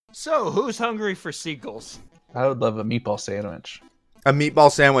So, who's hungry for seagulls? I would love a meatball sandwich. A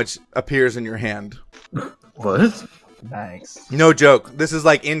meatball sandwich appears in your hand. What? Nice. No joke. This is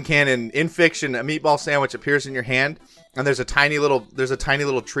like in canon, in fiction. A meatball sandwich appears in your hand, and there's a tiny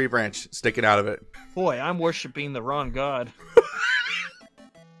little tree branch sticking out of it. Boy, I'm worshiping the wrong god.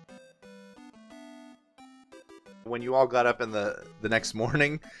 When you all got up in the next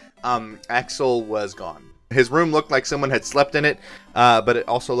morning, Axel was gone. His room looked like someone had slept in it, but it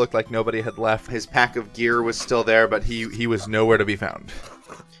also looked like nobody had left. His pack of gear was still there, but he was nowhere to be found.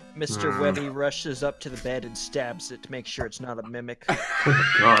 Mr. Webby rushes up to the bed and stabs it to make sure it's not a mimic.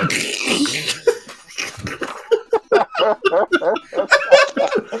 Oh, God.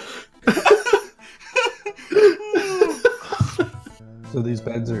 So these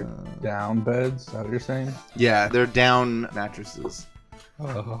beds are down beds? Is that what you're saying? Yeah, they're down mattresses.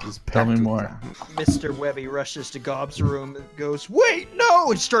 Oh, Just tell me packed with more. down. Mr. Webby rushes to Gob's room and goes, "Wait,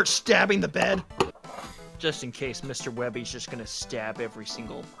 no!" and starts stabbing the bed. Just in case Mr. Webby's just gonna stab every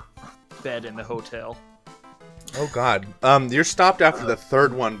single bed in the hotel. Oh God. You're stopped after the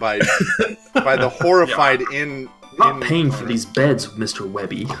third one by the horrified I'm not paying for these beds, Mr.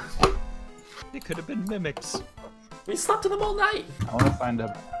 Webby. They could have been mimics. We slept in them all night. I want to find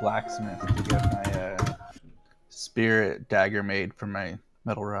a blacksmith to get my spirit dagger made for my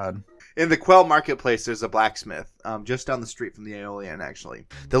metal rod. In the Quell Marketplace, there's a blacksmith, just down the street from the Aeolian, actually.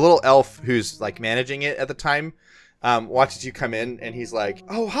 The little elf who's, like, managing it at the time, watches you come in, and he's like,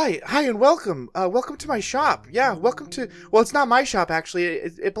 "Oh, hi, and welcome. Welcome to my shop. Yeah, welcome to... Well, it's not my shop, actually.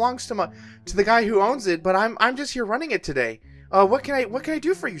 It belongs to the guy who owns it, but I'm just here running it today. What can I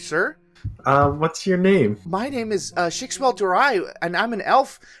do for you, sir?" What's your name? My name is Shixwell Durai, and I'm an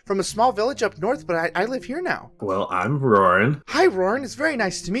elf from a small village up north, but I live here now. Well, I'm Roran. Hi, Roran. It's very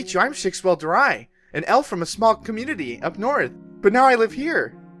nice to meet you. I'm Shixwell Durai, an elf from a small community up north, but now I live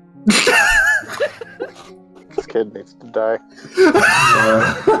here. This kid needs to die.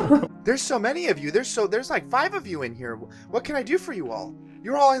 There's so many of you. There's like 5 of you in here. What can I do for you all?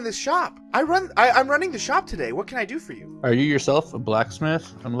 You're all in this shop. I'm running the shop today. What can I do for you? Are you yourself a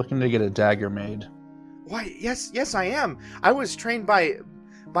blacksmith? I'm looking to get a dagger made. Why, yes, I am. I was trained by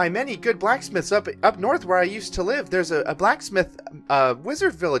many good blacksmiths up north where I used to live. There's a blacksmith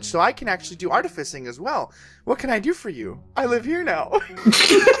wizard village, so I can actually do artificing as well. What can I do for you? I live here now. Oh,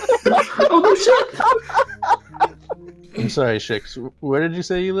 no shit! I'm sorry, Shix. Where did you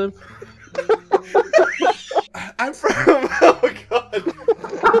say you live? I'm from... Oh, God.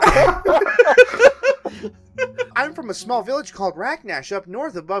 I'm from a small village called Raknash up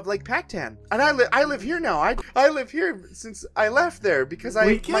north above Lake Pactan. And I live here now. I live here since I left there because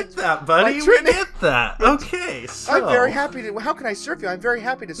We get that, buddy. We get that. Okay, so... I'm very happy to... How can I serve you? I'm very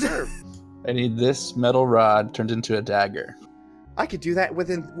happy to serve. I need this metal rod turned into a dagger. I could do that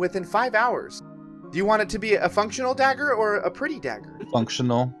within 5 hours. Do you want it to be a functional dagger or a pretty dagger?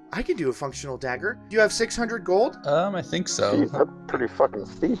 Functional. I can do a functional dagger. Do you have 600 gold? I think so. Jeez, that's pretty fucking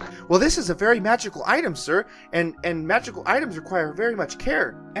steep. Well, this is a very magical item, sir, and magical items require very much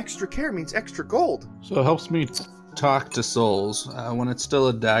care. Extra care means extra gold. So it helps me talk to souls. When it's still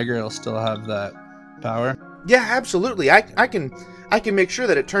a dagger, it'll still have that power. Yeah, absolutely. I can make sure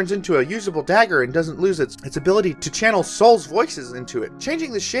that it turns into a usable dagger and doesn't lose its ability to channel souls' voices into it.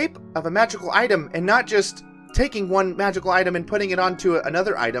 Changing the shape of a magical item and not just taking one magical item and putting it onto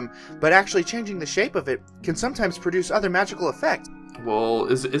another item, but actually changing the shape of it can sometimes produce other magical effects. Well,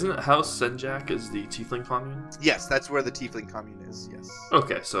 isn't it House Senjak is the Tiefling commune? Yes, that's where the Tiefling commune is, yes.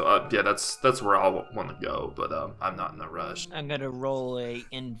 Okay, so yeah, that's where I'll want to go, but I'm not in a rush. I'm gonna roll a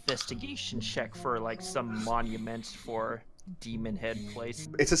investigation check for like some monuments for Demon Head Place.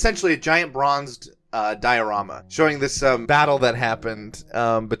 It's essentially a giant bronzed diorama showing this battle that happened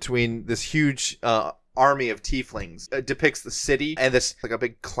between this huge army of tieflings. It depicts the city and this like a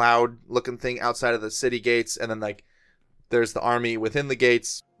big cloud looking thing outside of the city gates, and then like there's the army within the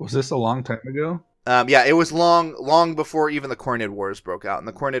gates. Was this a long time ago? Yeah, it was long before even the Cornid Wars broke out. And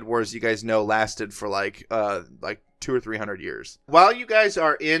the Cornid Wars, you guys know, lasted for like 200 or 300 years. While you guys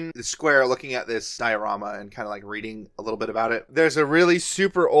are in the square looking at this diorama and kind of like reading a little bit about it, there's a really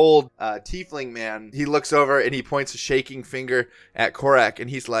super old tiefling man. He looks over and he points a shaking finger at Korak, and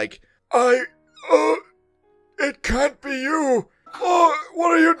he's like, it can't be you. Oh,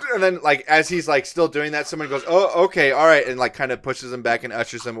 what are you doing? And then, like, as he's, like, still doing that, someone goes, oh, okay, all right, and, like, kind of pushes him back and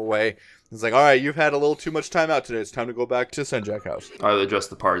ushers him away. He's like, all right, you've had a little too much time out today. It's time to go back to Senjak House. I address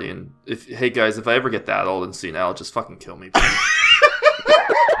the party, and hey guys, if I ever get that old and senile, just fucking kill me. I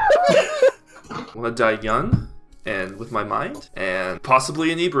want to die young and with my mind and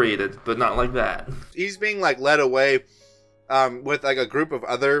possibly inebriated, but not like that. He's being, like, led away with like a group of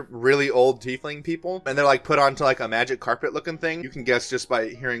other really old tiefling people, and they're like put onto like a magic carpet looking thing. You can guess just by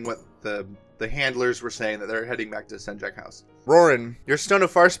hearing what the handlers were saying that they're heading back to Senjak House. Roran, your Stone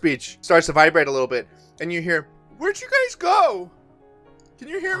of Far speech starts to vibrate a little bit, and you hear, "Where'd you guys go? Can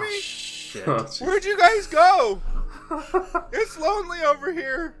you hear me? Shit. Where'd you guys go? It's lonely over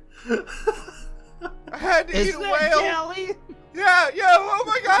here. I had to eat a whale." Gally? Yeah, oh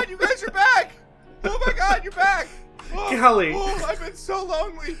my god, you guys are back! Oh my god, you're back! Oh, Golly. Oh, I've been so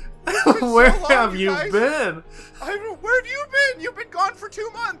lonely. It's been Where so long, have you guys. been? Where have you been? You've been gone for 2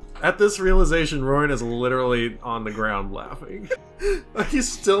 months. At this realization, Roran is literally on the ground laughing. He's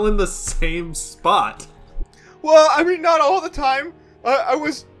still in the same spot. Well, I mean, not all the time. I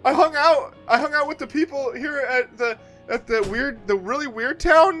hung out with the people here at the really weird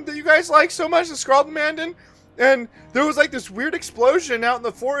town that you guys like so much, the Scraldemanden. And there was like this weird explosion out in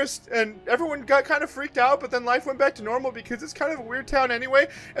the forest, and everyone got kind of freaked out, but then life went back to normal because it's kind of a weird town anyway.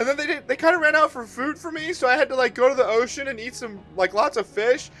 And then they kind of ran out for food for me, so I had to like go to the ocean and eat some, like, lots of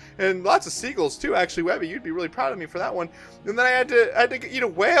fish and lots of seagulls too, actually. Webby, you'd be really proud of me for that one. And then I had to eat a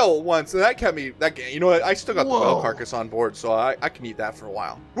whale once, and that kept me, you know what, I still got the whale carcass on board, so I can eat that for a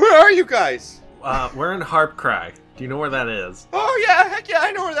while. Where are you guys? We're in Harp, Krye. Do you know where that is? Oh yeah, heck yeah,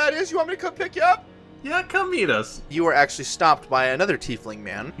 I know where that is. You want me to come pick you up? Yeah, come meet us. You were actually stopped by another tiefling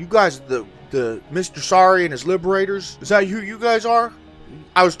man. You guys, the Mr. Sorry and his Liberators? Is that who you guys are?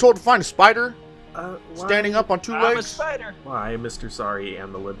 I was told to find a spider standing up on 2 I'm a legs. spider. Why, Mr. Sorry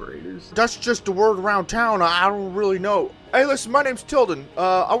and the Liberators? That's just the word around town. I don't really know. Hey, listen, my name's Tilden.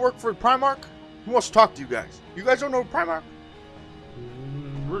 I work for Primarch. Who wants to talk to you guys? You guys don't know Primarch?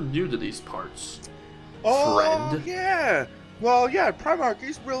 We're new to these parts. Oh, Friend. yeah. Well, yeah, Primarch,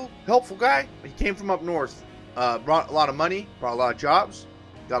 he's a real helpful guy. He came from up north. Brought a lot of money, brought a lot of jobs,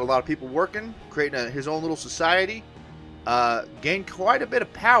 got a lot of people working, creating his own little society, gained quite a bit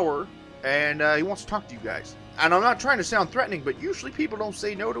of power, and he wants to talk to you guys. And I'm not trying to sound threatening, but usually people don't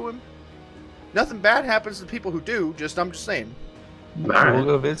say no to him. Nothing bad happens to people who do, I'm just saying. We'll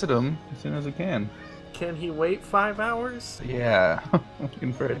go visit him as soon as we can. Can he wait 5 hours? Yeah,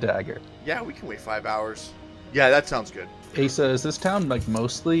 looking for a dagger. Yeah, we can wait 5 hours. Yeah, that sounds good. Asa, is this town like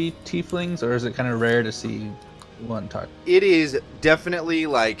mostly tieflings, or is it kind of rare to see one talk? It is definitely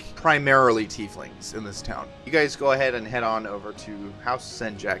like primarily tieflings in this town. You guys go ahead and head on over to House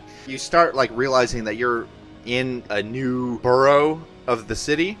Senjak. You start like realizing that you're in a new borough of the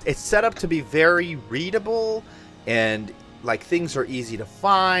city. It's set up to be very readable, and like things are easy to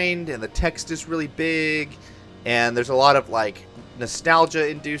find, and the text is really big, and there's a lot of like nostalgia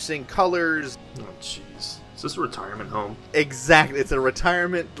inducing colors. Oh, jeez. Is this a retirement home? Exactly. It's a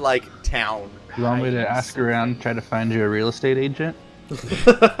retirement like town. You want me to ask around, try to find you a real estate agent?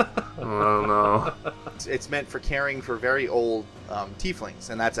 Oh no. It's meant for caring for very old tieflings,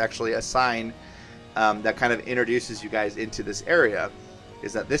 and that's actually a sign that kind of introduces you guys into this area,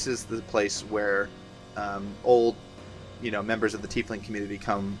 is that this is the place where old, members of the tiefling community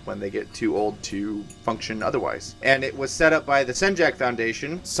come when they get too old to function otherwise. And it was set up by the Senjak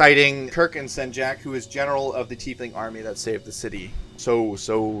Foundation, citing Kirk and Senjak, who is general of the tiefling army that saved the city so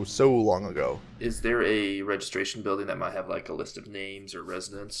long ago. Is there a registration building that might have like a list of names or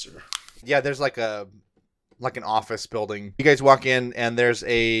residents or? Yeah, there's like an office building. You guys walk in, and there's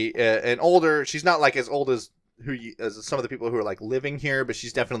an older. She's not like as old as some of the people who are like living here, but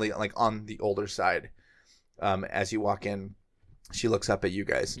she's definitely like on the older side. As you walk in, she looks up at you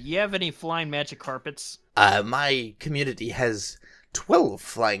guys. Do you have any flying magic carpets? My community has 12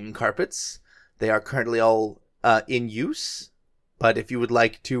 flying carpets. They are currently all in use. But if you would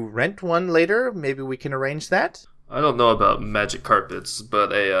like to rent one later, maybe we can arrange that. I don't know about magic carpets,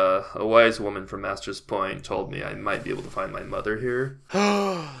 but a wise woman from Master's Point told me I might be able to find my mother here.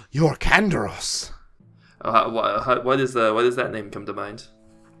 You're Kandaros. Why does that name come to mind?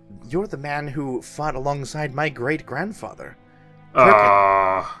 You're the man who fought alongside my great-grandfather. Do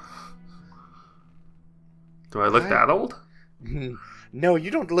I look that old? No,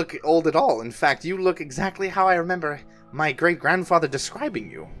 you don't look old at all. In fact, you look exactly how I remember my great-grandfather describing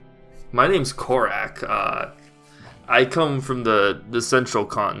you. My name's Korak. I come from the central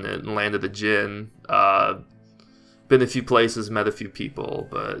continent, land of the Jinn. Been a few places, met a few people,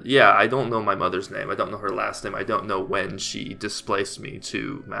 but yeah, I don't know my mother's name. I don't know her last name. I don't know when she displaced me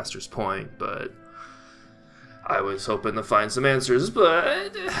to Master's Point, but I was hoping to find some answers,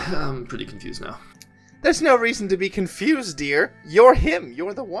 but I'm pretty confused now. There's no reason to be confused, dear. You're him.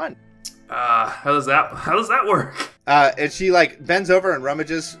 You're the one. How does that work? And she like bends over and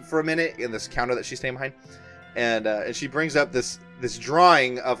rummages for a minute in this counter that she's staying behind, and she brings up this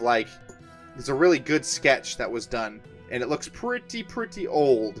drawing of like. It's a really good sketch that was done, and it looks pretty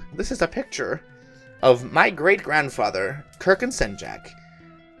old. This is a picture of my great-grandfather, Kirkin Senjak,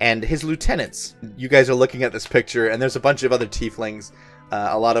 and his lieutenants. You guys are looking at this picture, and there's a bunch of other tieflings.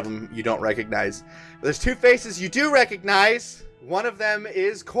 A lot of them you don't recognize. There's two faces you do recognize. One of them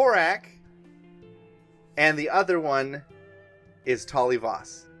is Korak, and the other one is Tali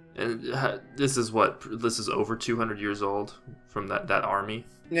Voss. And this is what? This is over 200 years old from that army?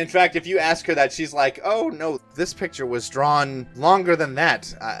 In fact, if you ask her that, she's like, oh, no, this picture was drawn longer than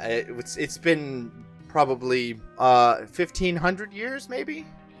that. It's been probably 1,500 years, maybe?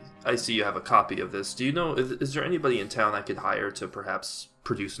 I see you have a copy of this. Do you know, is there anybody in town I could hire to perhaps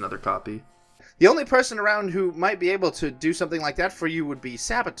produce another copy? The only person around who might be able to do something like that for you would be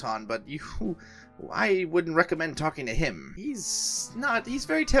Sabaton, but I wouldn't recommend talking to him. He's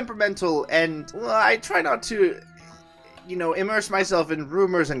very temperamental, and I try not to, immerse myself in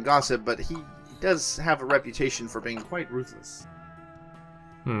rumors and gossip, but he does have a reputation for being quite ruthless.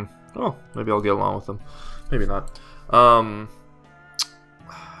 Oh, maybe I'll get along with him. Maybe not.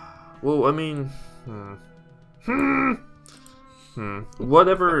 Well, I mean,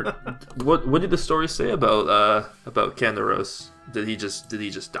 whatever. What did the story say about Kandaros? Did he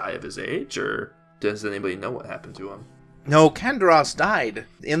just die of his age, or does anybody know what happened to him? No, Kandaros died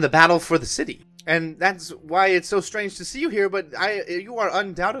in the battle for the city, and that's why it's so strange to see you here. But you are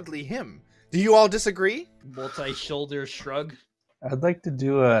undoubtedly him. Do you all disagree? Multi-shoulder shrug. I'd like to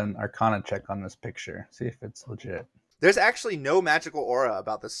do an Arcana check on this picture, see if it's legit. There's actually no magical aura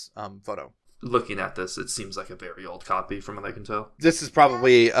about this photo. Looking at this, it seems like a very old copy, from what I can tell. This is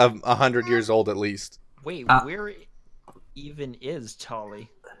probably 100 years old at least. Wait, where even is Tali?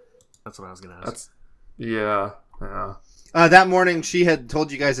 That's what I was gonna ask. Yeah. That morning, she had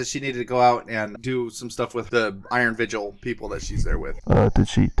told you guys that she needed to go out and do some stuff with the Iron Vigil people that she's there with. Did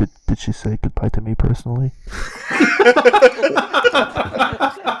she say goodbye to me personally?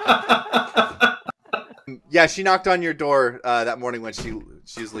 Yeah, she knocked on your door that morning when she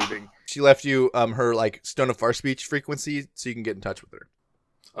was leaving. She left you her Stone of Far Speech frequency so you can get in touch with her.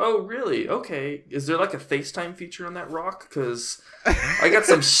 Oh, really? Okay. Is there a FaceTime feature on that rock? Because I got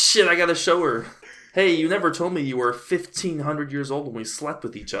some shit I gotta show her. Hey, you never told me you were 1,500 years old when we slept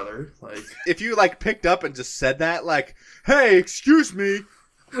with each other. If you picked up and just said that, hey, excuse me.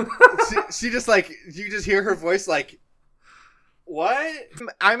 she just you just hear her voice what?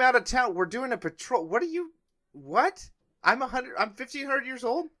 I'm out of town. We're doing a patrol. What? I'm 1,500 years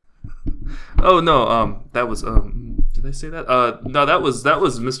old? Oh no, that was did I say that? No, that was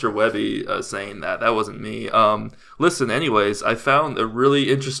Mr. Webby saying that. That wasn't me. Listen, anyways, I found a really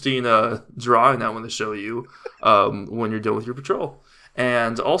interesting drawing I want to show you when you're done with your patrol.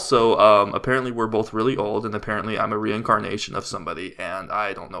 And also, apparently we're both really old, and apparently I'm a reincarnation of somebody, and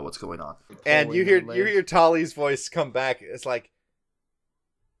I don't know what's going on. And you hear Tali's voice come back. It's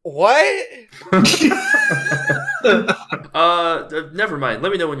what? Never mind.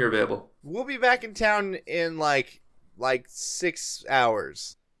 Let me know when you're available. We'll be back in town in 6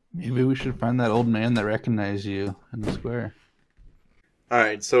 hours. Maybe we should find that old man that recognized you in the square.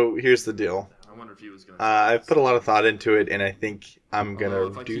 Alright, so here's the deal. I wonder if he was gonna I've put a lot of thought into it, and I think I'm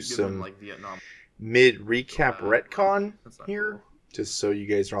gonna do some mid-recap retcon here, just so you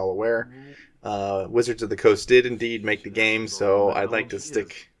guys are all aware. Wizards of the Coast did indeed make the game, so I'd like to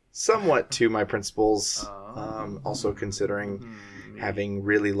stick somewhat to my principles, also considering having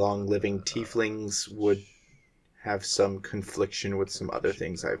really long-living tieflings would have some confliction with some other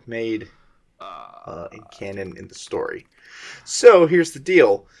things I've made in canon in the story. So here's the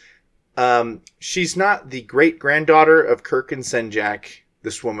deal. She's not the great-granddaughter of Kirkin Senjak,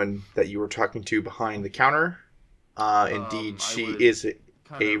 this woman that you were talking to behind the counter. Indeed, she is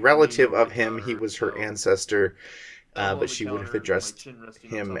a relative of him. He was her ancestor. But she would have addressed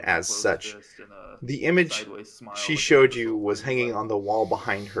him as such. The image she showed you was hanging on the wall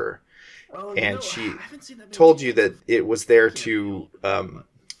behind her, and she told you that it was there to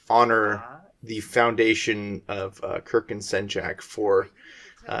honor the foundation of Kirkin Senjak for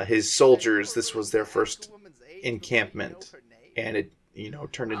his soldiers. This was their first encampment, and it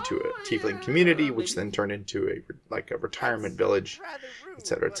turned into a tiefling community, which then turned into a retirement village,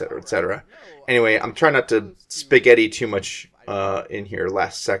 etc., etc., etc. Anyway, I'm trying not to spaghetti too much in here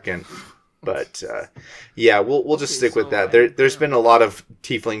last second, but yeah, we'll just stick with that. There's been a lot of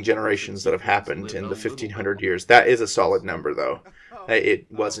tiefling generations that have happened in the 1,500 years. That is a solid number, though.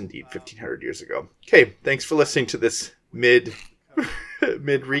 It was indeed 1,500 years ago. Okay, thanks for listening to this mid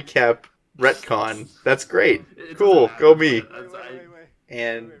recap retcon. That's great. Cool. Go me.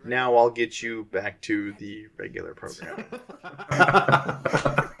 And now I'll get you back to the regular program.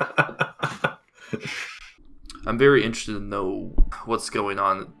 I'm very interested to know what's going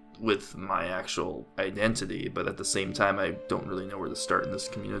on with my actual identity, but at the same time, I don't really know where to start in this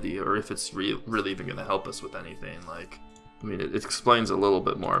community, or if it's really even going to help us with anything. Like, I mean, it explains a little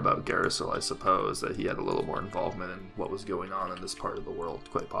bit more about Garrisol, I suppose, that he had a little more involvement in what was going on in this part of the world,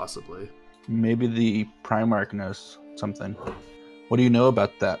 quite possibly. Maybe the Primarch knows something. What do you know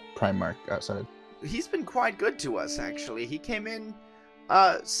about that Primarch outside? He's been quite good to us, actually. He came in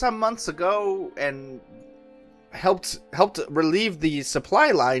some months ago and helped relieve the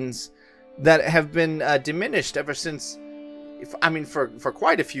supply lines that have been diminished ever since. For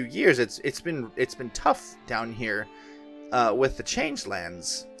quite a few years. It's been tough down here with the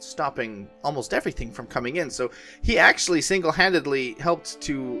Changelands stopping almost everything from coming in. So he actually single-handedly helped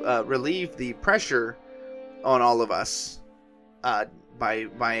to relieve the pressure on all of us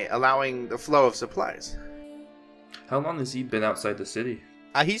by allowing the flow of supplies. How long has he been outside the city?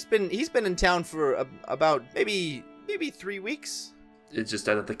 He's been in town for about maybe 3 weeks. It's just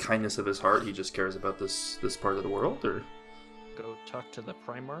out of the kindness of his heart, he just cares about this part of the world, or? Go talk to the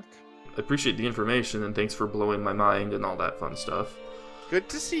Primarch. I appreciate the information, and thanks for blowing my mind and all that fun stuff. Good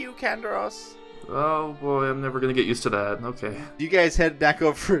to see you, Kandaros. Oh boy, I'm never gonna get used to that. Okay. You guys head back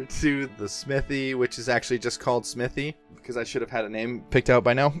over to the smithy, which is actually just called Smithy, because I should have had a name picked out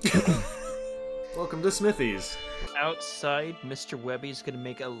by now. Welcome to Smithy's. Outside, Mr. Webby's gonna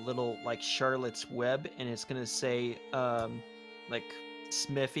make a little, like, Charlotte's Web, and it's gonna say, like,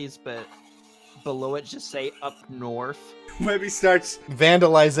 Smithy's, but below it just say up north. Webby starts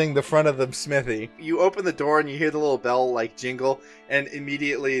vandalizing the front of the smithy. You open the door and you hear the little bell like jingle, and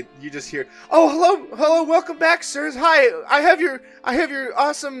immediately you just hear, "Oh, hello, welcome back, sirs. Hi, I have your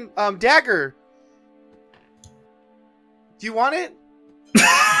awesome dagger. Do you want it?"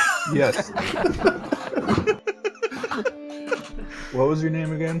 Yes. What was your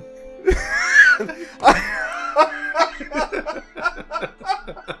name again?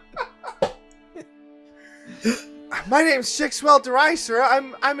 My name's Shixwell Durai, sir.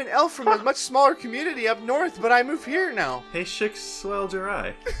 I'm an elf from a much smaller community up north, but I moved here now. Hey, Shixwell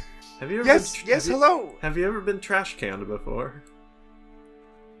Durai. Have you ever hello. Have you ever been trash canned before?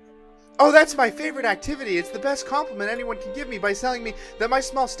 Oh, that's my favorite activity. It's the best compliment anyone can give me by telling me that my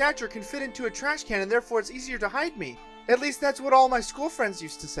small stature can fit into a trash can and therefore it's easier to hide me. At least that's what all my school friends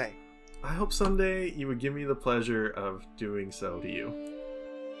used to say. I hope someday you would give me the pleasure of doing so to you.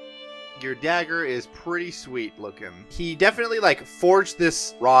 Your dagger is pretty sweet looking. He definitely forged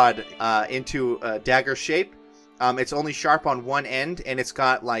this rod into a dagger shape. It's only sharp on one end, and it's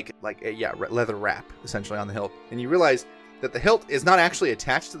got leather wrap essentially on the hilt. And you realize that the hilt is not actually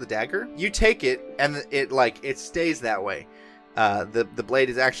attached to the dagger. You take it, and it stays that way. The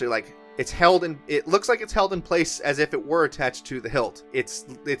blade is actually it's held in. It looks like it's held in place as if it were attached to the hilt. It's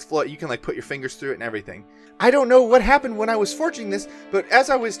float. You can put your fingers through it and everything. I don't know what happened when I was forging this, but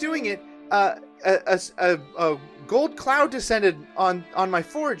as I was doing it, a gold cloud descended on my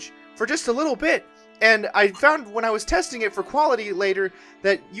forge for just a little bit, and I found when I was testing it for quality later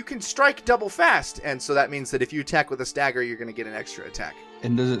that you can strike double fast, and so that means that if you attack with a stagger, you're going to get an extra attack.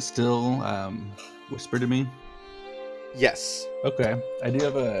 And does it still whisper to me? Yes. Okay. I do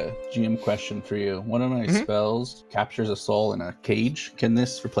have a GM question for you. One of my spells captures a soul in a cage. Can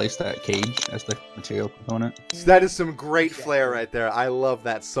this replace that cage as the material component? So that is some great flair right there. I love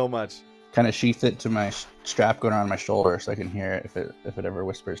that so much. Kind of sheath it to my strap going around my shoulder so I can hear it if it ever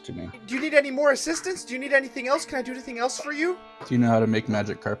whispers to me. Do you need any more assistance? Do you need anything else? Can I do anything else for you? Do you know how to make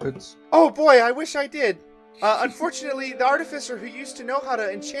magic carpets? Oh boy, I wish I did. Unfortunately, the artificer who used to know how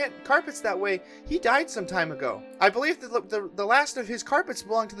to enchant carpets that way, he died some time ago. I believe that the last of his carpets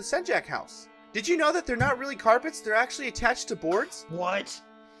belonged to the Senjak house. Did you know that they're not really carpets? They're actually attached to boards? What?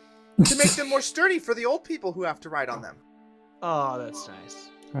 To make them more sturdy for the old people who have to ride on them. Oh, that's nice.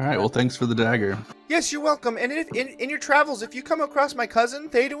 All right. Well, thanks for the dagger. Yes, you're welcome. And if in your travels, if you come across my cousin,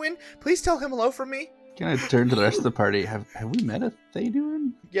 Theoduin, please tell him hello from me. Can I turn to the rest of the party? Have we met a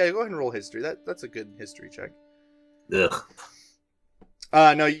Theoduin? Yeah, go ahead and roll history. That's a good history check. Ugh.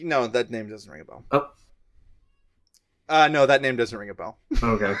 No, that name doesn't ring a bell. Oh. No, that name doesn't ring a bell.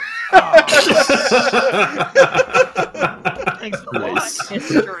 Okay. Thanks a lot. Nice.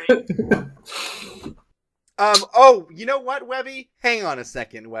 History. Oh, you know what, Webby? Hang on a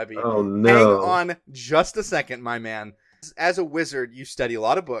second, Webby. Oh, no. Hang on just a second, my man. As a wizard, you study a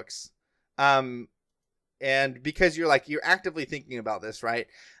lot of books. And because you're actively thinking about this, right?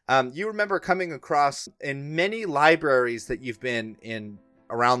 You remember coming across in many libraries that you've been in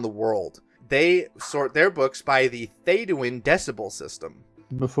around the world. They sort their books by the Theoduin decibel system.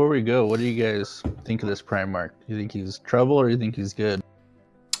 Before we go, what do you guys think of this Primarch? Do you think he's trouble or do you think he's good?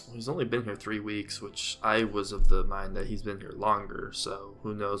 He's only been here 3 weeks, which I was of the mind that he's been here longer, so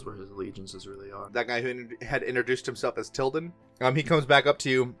who knows where his allegiances really are. That guy who had introduced himself as Tilden, he comes back up to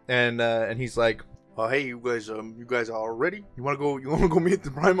you and he's like, "Oh, hey, you guys all ready? You wanna go meet the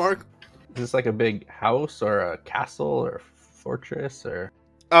Primarch?" Is this like a big house or a castle or fortress or?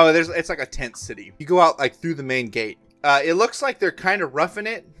 Oh, it's like a tent city. You go out like through the main gate. It looks like they're kind of roughing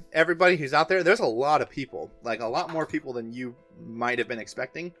it. Everybody who's out there, there's a lot of people, like a lot more people than you might have been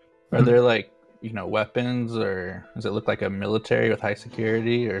expecting. Are there like, weapons, or does it look like a military with high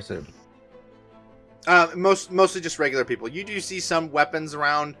security, or is it? Mostly just regular people. You do see some weapons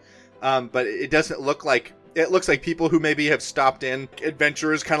around, but it doesn't look like. It looks like people who maybe have stopped in,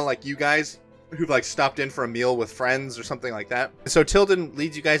 adventurers, kind of like you guys, who've like stopped in for a meal with friends or something like that. So Tilden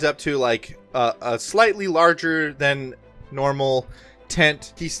leads you guys up to like a slightly larger than normal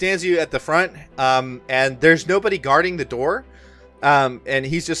tent. He stands you at the front, and there's nobody guarding the door. And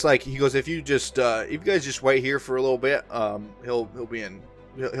he's just like, he goes, if you guys just wait here for a little bit, he'll be in.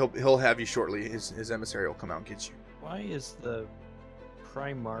 He'll have you shortly. His emissary will come out and get you. Why is the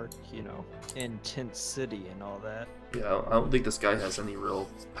Primarch, in Tent City and all that? Yeah, I don't think this guy has any real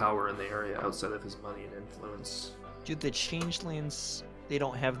power in the area outside of his money and influence. Do the Changelings, they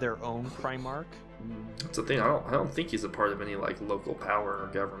don't have their own Primarch? That's the thing. I don't think he's a part of any like local power or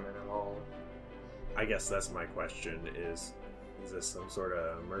government at all. I guess that's my question: is this some sort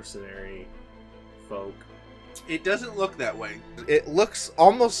of mercenary folk? It doesn't look that way. It looks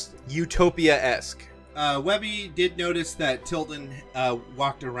almost Utopia-esque. Webby did notice that Tilden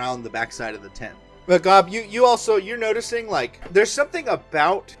walked around the backside of the tent. But Gob, you're noticing like there's something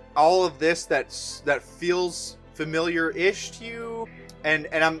about all of this that feels familiar-ish to you. And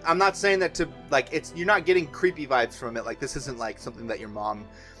I'm not saying that to like you're not getting creepy vibes from it. Like this isn't like something that your mom,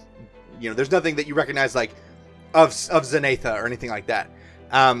 there's nothing that you recognize like of Zenatha or anything like that.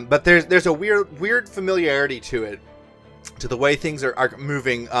 But there's a weird familiarity to it, to the way things are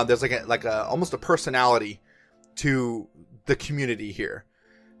moving. There's like a almost a personality to the community here.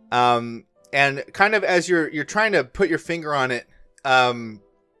 And kind of as you're trying to put your finger on it,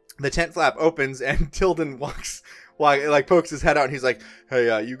 the tent flap opens and Tilden pokes his head out and he's like,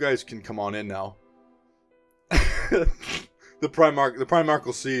 "Hey, you guys can come on in now." The Primarch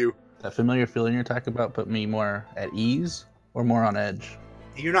will see you. That familiar feeling you're talking about put me more at ease or more on edge?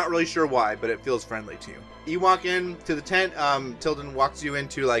 You're not really sure why, but it feels friendly to you. You walk in to the tent. Tilden walks you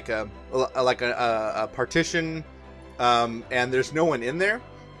into like a partition, and there's no one in there.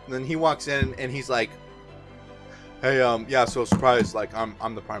 And then he walks in and he's like, "Hey, so surprised, like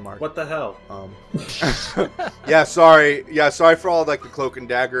I'm the Primarch." What the hell? Sorry for all like the cloak and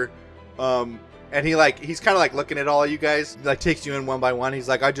dagger. And he's kind of like looking at all of you guys, like takes you in one by one. He's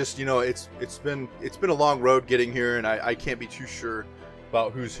like, "I just, it's been a long road getting here, and I can't be too sure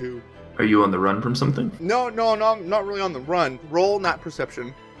about who's who." Are you on the run from something? No, I'm not really on the run. Roll, not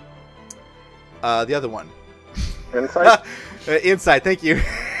perception. The other one. Insight? Insight, thank you.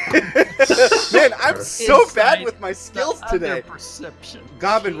 Man, I'm so bad with my skills today. Perception.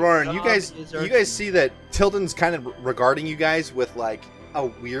 Gob and Roran, you Gob guys is our see that Tilden's kind of regarding you guys with like a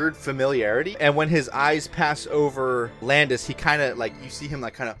weird familiarity, and when his eyes pass over Landis, he kind of like, you see him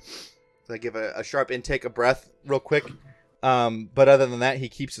like kind of like give a sharp intake of breath real quick. But other than that, he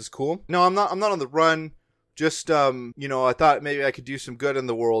keeps his cool. No, I'm not on the run. Just I thought maybe I could do some good in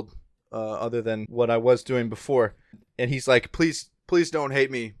the world, other than what I was doing before. And he's like, please don't hate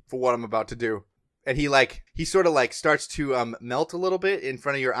me for what I'm about to do. And he sort of like starts to melt a little bit in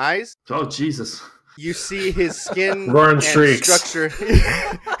front of your eyes. Oh, Jesus. You see his skin Roaring and streaks. structure.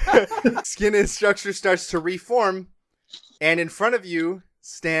 Skin and structure starts to reform, and in front of you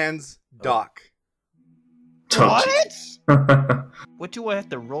stands Doc. What? What do I have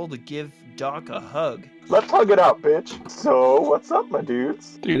to roll to give Doc a hug? Let's hug it out, bitch. So, what's up, my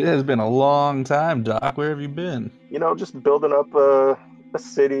dudes? Dude, it has been a long time, Doc. Where have you been? Just building up a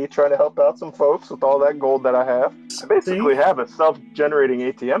city, trying to help out some folks with all that gold that I have. I basically have a self-generating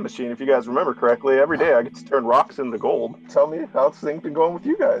ATM machine, if you guys remember correctly. Every day I get to turn rocks into gold. Tell me, how's things been going with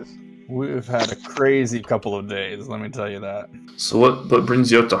you guys? We've had a crazy couple of days, let me tell you that. So what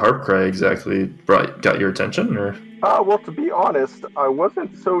brings you up to Harp, Krye, exactly? Got your attention, or? Well, to be honest, I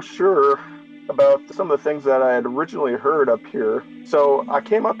wasn't so sure about some of the things that I had originally heard up here. So I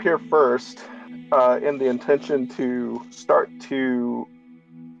came up here first in the intention to start to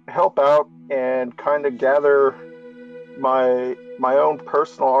help out and kind of gather my own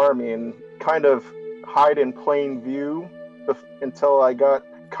personal army and kind of hide in plain view until I got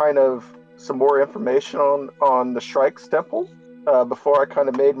kind of some more information on the Shrike's Temple. before I kind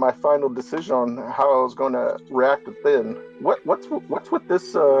of made my final decision on how I was going to react within. What's with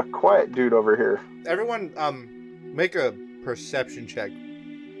this quiet dude over here? Everyone, make a perception check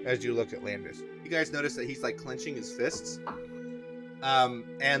as you look at Landis. You guys notice that he's like clenching his fists.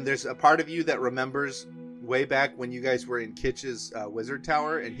 And there's a part of you that remembers way back when you guys were in Kitch's wizard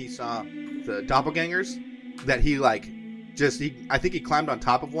tower and he saw the doppelgangers, that he like I think he climbed on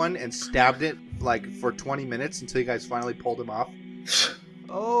top of one and stabbed it like for 20 minutes until you guys finally pulled him off.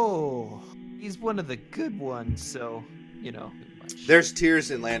 Oh, he's one of the good ones, so, There's tears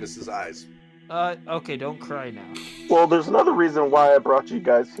in Landis's eyes. Okay, don't cry now. Well, there's another reason why I brought you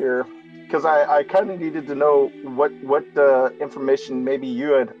guys here, because I kind of needed to know what information maybe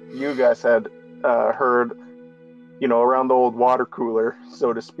you guys had heard, around the old water cooler,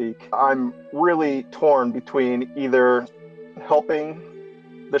 so to speak. I'm really torn between either helping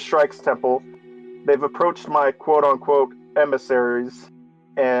the Shrike's Temple. They've approached my quote-unquote emissaries,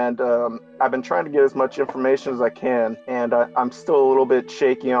 and I've been trying to get as much information as I can, and I'm still a little bit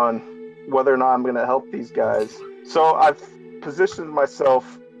shaky on whether or not I'm going to help these guys. So I've positioned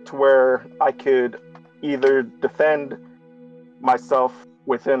myself to where I could either defend myself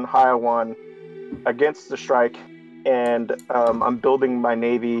within Haiwan against the Shrike, and I'm building my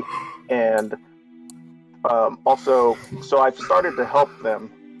navy, and also, so I've started to help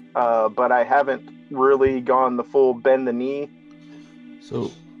them, but I haven't really gone the full bend the knee.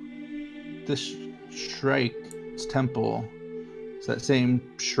 So, this Shrike's temple is that same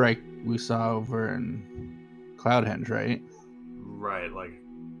Shrike we saw over in Cloudhenge, right? Right, like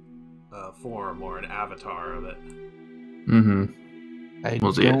a form or an avatar of it. Mm-hmm. I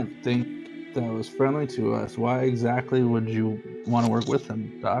Was it? don't think that was friendly to us. Why exactly would you want to work with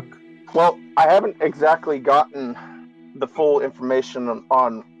him, Doc? Well, I haven't exactly gotten the full information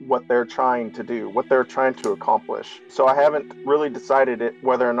on what they're trying to do, what they're trying to accomplish. So I haven't really decided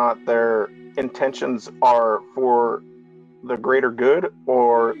whether or not their intentions are for the greater good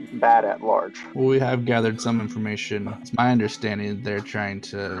or bad at large. Well, we have gathered some information. It's my understanding they're trying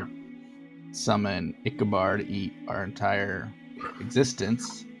to summon Ichabod to eat our entire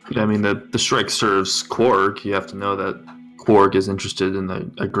existence. Yeah, I mean, the Shrike serves Quarg. You have to know that Quarg is interested in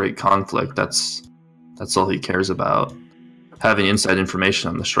a great conflict. That's all he cares about. Having inside information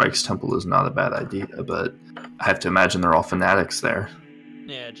on the Shrike's temple is not a bad idea, but I have to imagine they're all fanatics there.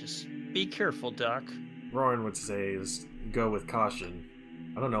 Yeah, just be careful, Doc. Roran would say is go with caution.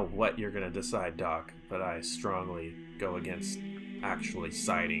 I don't know what you're going to decide, Doc, but I strongly go against actually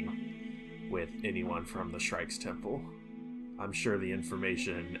siding with anyone from the Shrike's temple. I'm sure the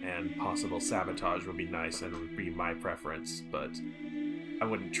information and possible sabotage would be nice and would be my preference, but I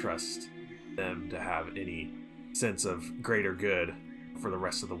wouldn't trust them to have any sense of greater good for the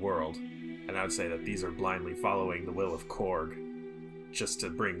rest of the world. And I would say that these are blindly following the will of Korg just to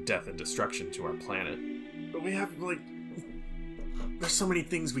bring death and destruction to our planet. But we have, there's so many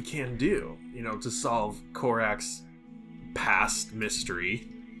things we can do, to solve Korak's past mystery,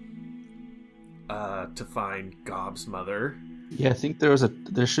 to find Gob's mother. Yeah, I think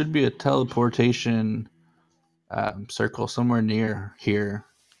there should be a teleportation circle somewhere near here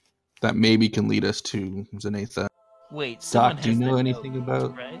that maybe can lead us to Zanatha. Wait, someone Doc, do you has know the anything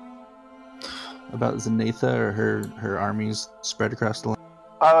note, right? about Zanatha or her armies spread across the land?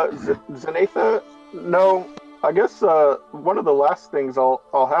 Zanatha? No. I guess one of the last things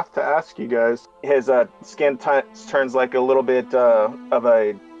I'll have to ask you guys, his skin turns like a little bit of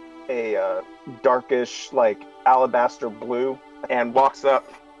a darkish, like alabaster blue, and walks up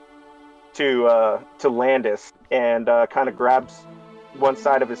to Landis and kind of grabs one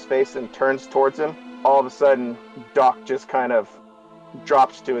side of his face and turns towards him. All of a sudden, Doc just kind of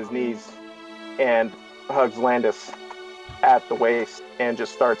drops to his knees and hugs Landis at the waist and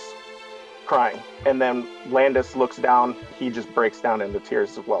just starts crying. And then Landis looks down. He just breaks down into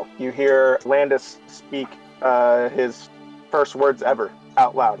tears as well. You hear Landis speak his first words ever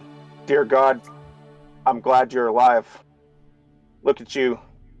out loud. "Dear God, I'm glad you're alive. Look at you.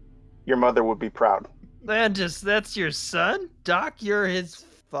 Your mother would be proud." Landis, that's your son? Doc, you're his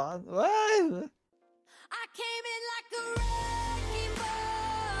father? What? I came in like a wrecking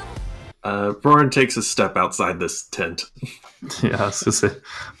ball. Roran takes a step outside this tent. Yeah, I was gonna say,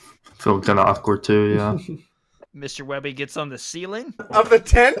 feel kind of awkward too. Yeah. Mr. Webby gets on the ceiling? Of the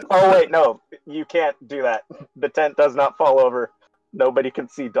tent? Oh, wait, no. You can't do that. The tent does not fall over. Nobody can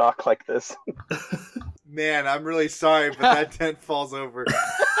see Doc like this. Man, I'm really sorry, but that tent falls over.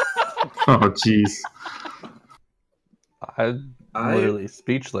 Oh, jeez. I'm literally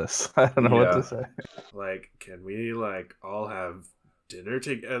speechless. I don't know what to say. Can we all have dinner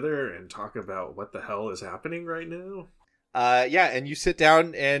together and talk about what the hell is happening right now? Yeah, and you sit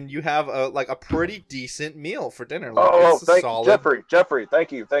down and you have a pretty decent meal for dinner. Like, it's a Thank solid. Jeffrey,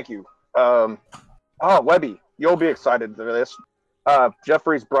 thank you. Webby, you'll be excited for this.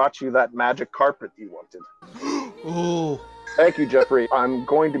 Jeffrey's brought you that magic carpet you wanted. Oh. Thank you, Jeffrey. I'm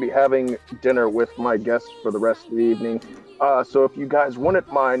going to be having dinner with my guests for the rest of the evening. So if you guys wouldn't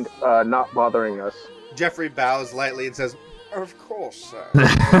mind not bothering us. Jeffrey bows lightly and says, "Of course, sir."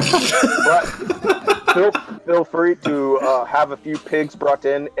 But feel free to have a few pigs brought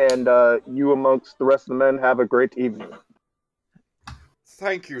in, and you amongst the rest of the men have a great evening.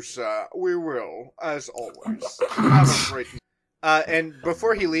 Thank you, sir. We will, as always. Have a great. And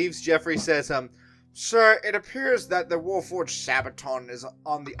before he leaves, Jeffrey says, "Sir, it appears that the Warforged Sabaton is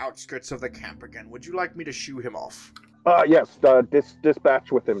on the outskirts of the camp again. Would you like me to shoo him off?" Yes.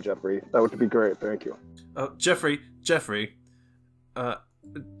 Dispatch with him, Jeffrey. That would be great. Thank you. Jeffrey.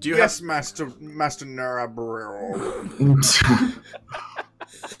 Do you Yes, have... Master Narabril.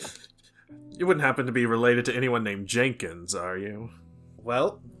 You wouldn't happen to be related to anyone named Jenkins, are you?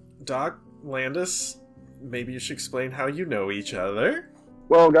 Well, Doc, Landis, maybe you should explain how you know each other.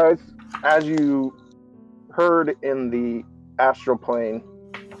 Well, guys, as you heard in the astral plane,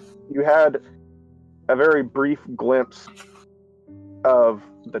 you had a very brief glimpse of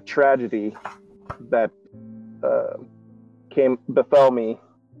the tragedy that befell me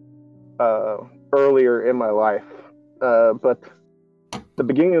earlier in my life. But the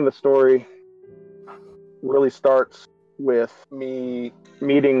beginning of the story really starts with me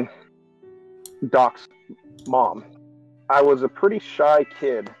meeting Doc's mom. I was a pretty shy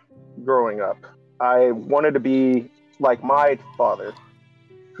kid growing up. I wanted to be like my father,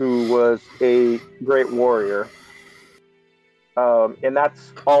 who was a great warrior. And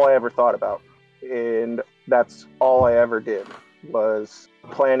that's all I ever thought about. And that's all I ever did, was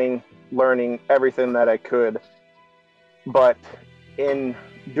planning, learning everything that I could. But in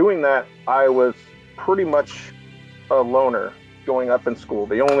doing that, I was pretty much a loner going up in school.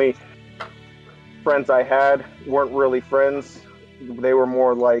 The only friends I had weren't really friends. They were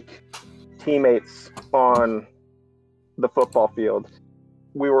more like teammates on the football field.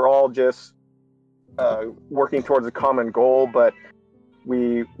 We were all just working towards a common goal, but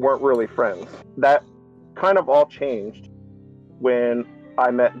we weren't really friends. That kind of all changed when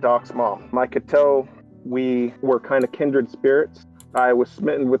I met Doc's mom. I could tell we were kind of kindred spirits. I was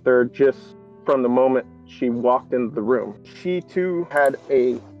smitten with her just from the moment she walked into the room. She too had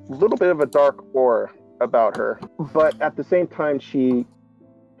a little bit of a dark aura about her, but at the same time, she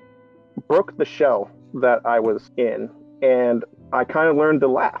broke the shell that I was in, and I kind of learned to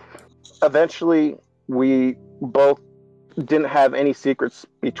laugh. Eventually, we both didn't have any secrets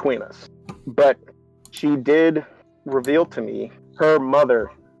between us, but she did reveal to me her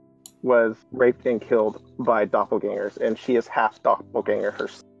mother was raped and killed by doppelgangers, and she is half doppelganger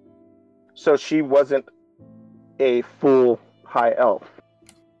herself. So she wasn't a full high elf.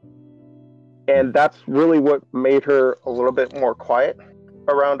 And that's really what made her a little bit more quiet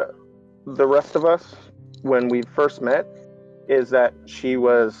around the rest of us when we first met, is that she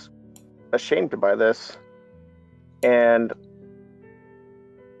was ashamed by this. And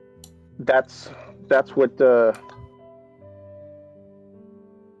that's what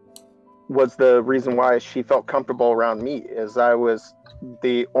was the reason why she felt comfortable around me, is I was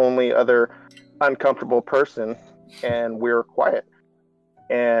the only other uncomfortable person, and we were quiet.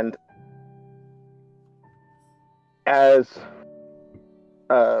 And as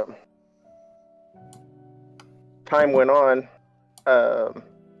time went on,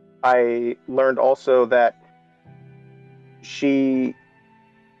 I learned also that she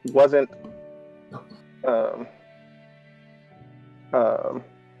wasn't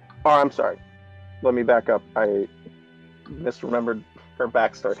I'm sorry. Let me back up. I misremembered her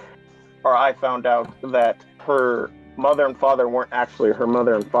backstory. Or I found out that her mother and father weren't actually her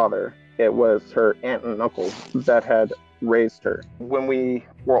mother and father. It was her aunt and uncle that had raised her. When we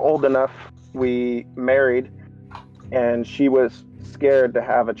were old enough, we married, and she was scared to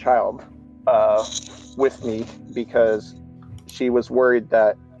have a child with me because she was worried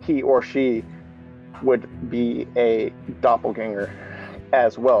that he or she would be a doppelganger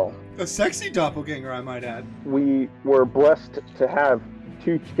as well. A sexy doppelganger, I might add. We were blessed to have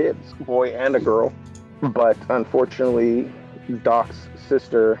 2 kids, a boy and a girl, but unfortunately, Doc's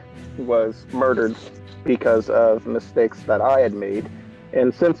sister was murdered because of mistakes that I had made.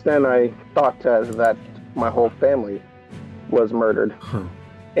 And since then, I thought that my whole family was murdered.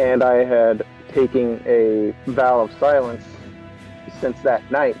 And I had taken a vow of silence since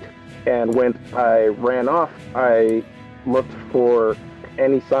that night. And when I ran off, I looked for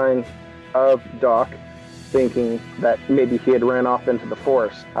any sign of Doc, thinking that maybe he had ran off into the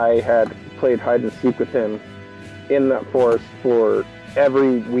forest. I had played hide and seek with him in that forest for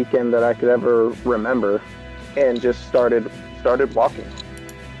every weekend that I could ever remember, and just started walking.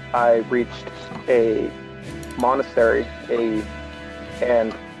 I reached a monastery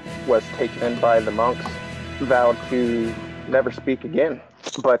and was taken in by the monks, vowed to never speak again.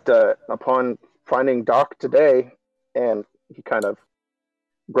 But upon finding Doc today, and he kind of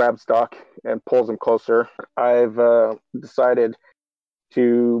grabs Doc and pulls him closer, I've decided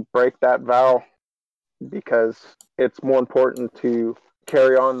to break that vow because it's more important to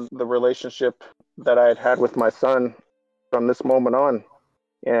carry on the relationship that I had with my son from this moment on.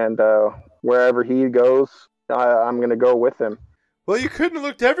 And wherever he goes, I'm going to go with him. Well, you couldn't have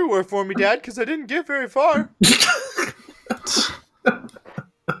looked everywhere for me, Dad, because I didn't get very far.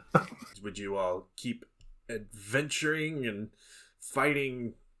 Would you all keep adventuring and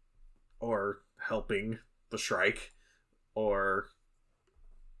fighting or helping the Shrike? Or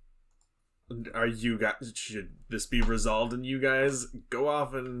are you guys, should this be resolved and you guys go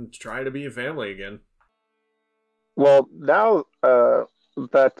off and try to be a family again? Well, now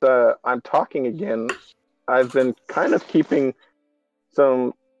that I'm talking again, I've been kind of keeping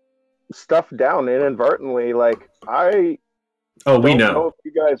some stuff down inadvertently. Like, I We don't know. know if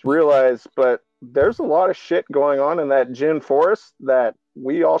you guys realize, but there's a lot of shit going on in that Jinn forest that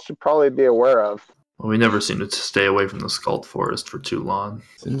we all should probably be aware of. Well, we never seem to stay away from the Skald Forest for too long.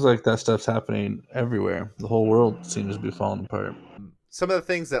 Seems like that stuff's happening everywhere. The whole world seems to be falling apart. Some of the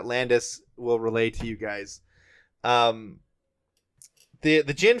things that Landis will relay to you guys. The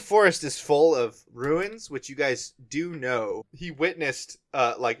Jinn forest is full of ruins, which you guys do know. He witnessed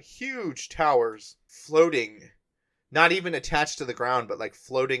like huge towers floating, not even attached to the ground, but like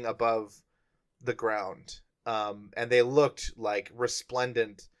floating above the ground. And they looked like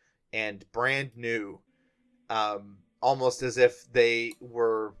resplendent and brand new, almost as if they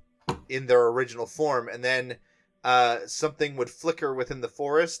were in their original form. And then something would flicker within the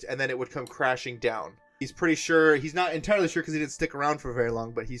forest, and then it would come crashing down. He's pretty sure, he's not entirely sure because he didn't stick around for very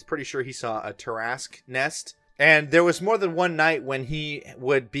long, but he's pretty sure he saw a Tarask nest. And there was more than one night when he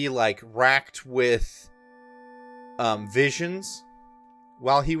would be like racked with visions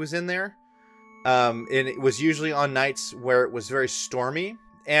while he was in there. And it was usually on nights where it was very stormy.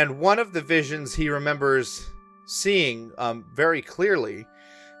 And one of the visions he remembers seeing very clearly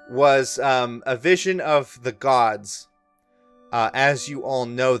was a vision of the gods as you all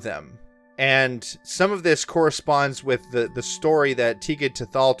know them. And some of this corresponds with the story that Tigid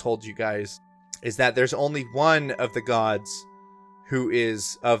Tethal told you guys, is that there's only one of the gods who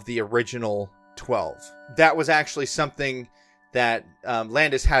is of the original 12. That was actually something that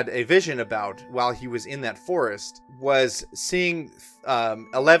Landis had a vision about while he was in that forest, was seeing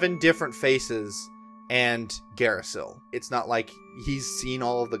 11 different faces and Garrisil. It's not like he's seen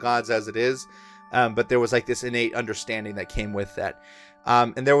all of the gods as it is, but there was like this innate understanding that came with that.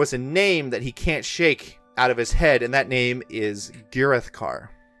 And there was a name that he can't shake out of his head, and that name is Girethkar.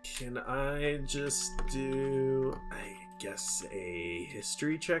 Can I just do, I guess, a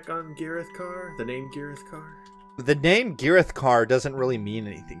history check on Girethkar? The name Girethkar? The name Girethkar doesn't really mean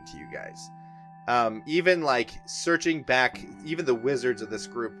anything to you guys. Even like searching back, even the wizards of this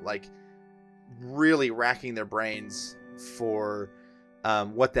group, like really racking their brains for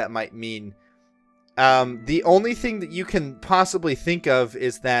what that might mean. The only thing that you can possibly think of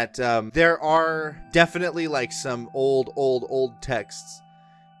is that there are definitely like some old texts,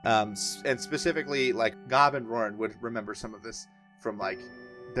 and specifically like Gob and Roran would remember some of this from like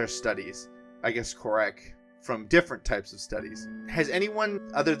their studies. I guess Korek from different types of studies. Has anyone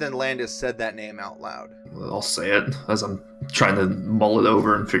other than Landis said that name out loud? I'll say it as I'm trying to mull it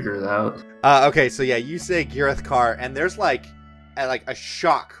over and figure it out. Okay, so yeah, you say Girethkar, and there's like a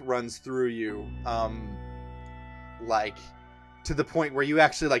shock runs through you, like to the point where you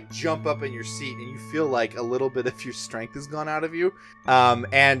actually like jump up in your seat and you feel like a little bit of your strength has gone out of you,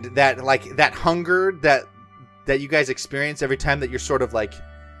 and that like that hunger that you guys experience every time that you're sort of like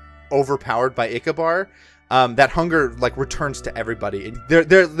overpowered by Ichabod, that hunger like returns to everybody.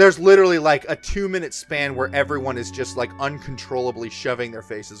 There's literally like a 2-minute span where everyone is just like uncontrollably shoving their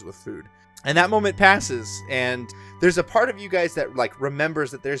faces with food. And that moment passes, and there's a part of you guys that like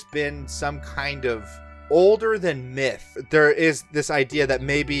remembers that there's been some kind of older than myth. There is this idea that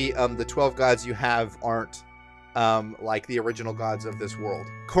maybe the 12 gods you have aren't like the original gods of this world.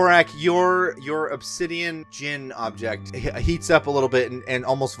 Korak, your obsidian Jinn object heats up a little bit and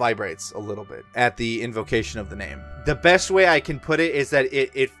almost vibrates a little bit at the invocation of the name. The best way I can put it is that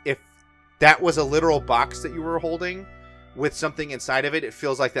if that was a literal box that you were holding, with something inside of it, it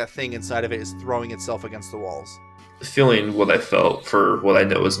feels like that thing inside of it is throwing itself against the walls. Feeling what I felt for what I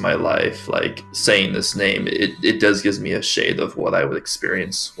know is my life, like saying this name, it does gives me a shade of what I would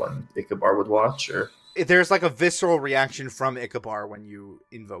experience when Ichabod would watch. Or There's like a visceral reaction from Ichabod when you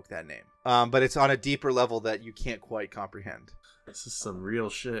invoke that name, but it's on a deeper level that you can't quite comprehend. This is some real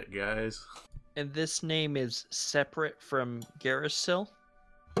shit, guys. And this name is separate from Garrisil?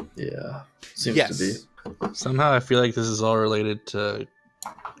 yeah, seems Yes. to be. Somehow I feel like this is all related to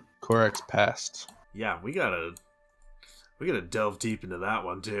Korak's past. Yeah, we gotta delve deep into that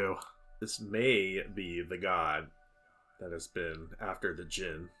one too. This may be the god that has been after the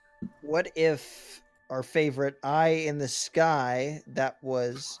Jinn. What if our favorite eye in the sky, that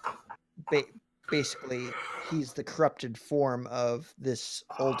was basically, he's the corrupted form of this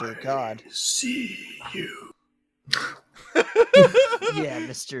older god? See you. Yeah,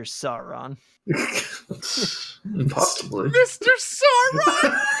 Mr. Sauron. Possibly. Mr.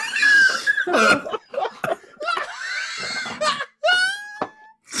 Sauron!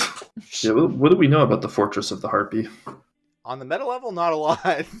 Yeah, what do we know about the Fortress of the Harpy? On the meta level, not a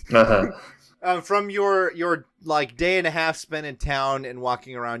lot. Uh-huh. From your like day and a half spent in town and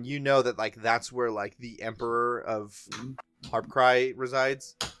walking around, you know that like that's where like the Emperor of Harp Krye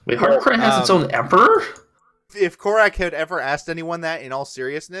resides. Wait, Krye has its own emperor? If Korak had ever asked anyone that in all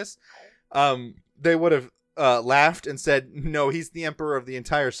seriousness, they would have laughed and said, "No, he's the Emperor of the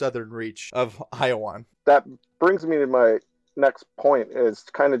entire southern reach of Hyowan." That brings me to my next point, is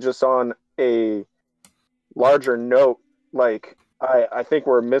kind of just on a larger note. Like, I think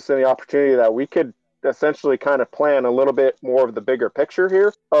we're missing the opportunity that we could essentially kind of plan a little bit more of the bigger picture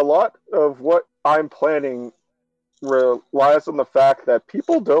here. A lot of what I'm planning relies on the fact that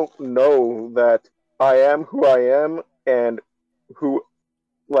people don't know that I am who I am and who,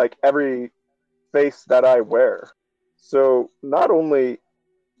 like, every face that I wear. So not only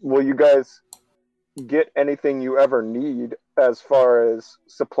will you guys get anything you ever need as far as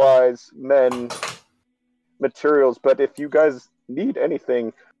supplies, men, materials, but if you guys need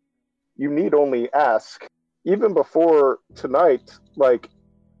anything, you need only ask. Even before tonight, like,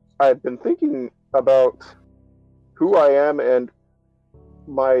 I've been thinking about who I am and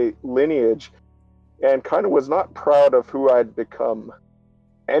my lineage, and kind of was not proud of who I'd become.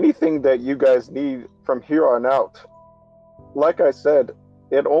 Anything that you guys need from here on out, like I said,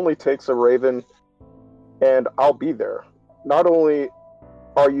 it only takes a raven, and I'll be there. Not only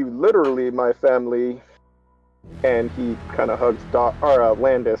are you literally my family, and he kind of hugs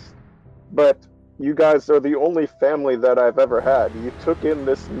Landis, but you guys are the only family that I've ever had. You took in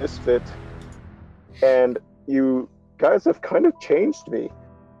this misfit, and you guys have kind of changed me.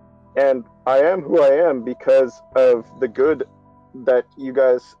 And I am who I am because of the good that you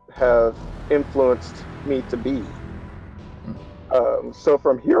guys have influenced me to be. So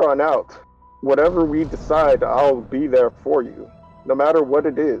from here on out, whatever we decide, I'll be there for you, no matter what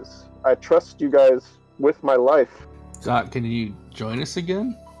it is. I trust you guys with my life. Doc, can you join us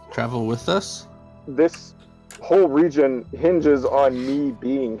again? Travel with us? This whole region hinges on me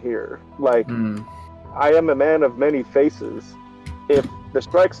being here. Like, I am a man of many faces. If the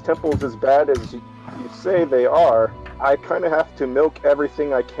Strike's temples as bad as you say they are, I kind of have to milk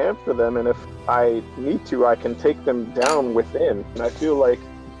everything I can for them, and if I need to, I can take them down within. And I feel like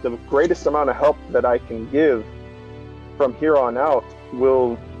the greatest amount of help that I can give from here on out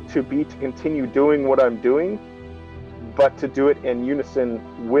will to continue doing what I'm doing, but to do it in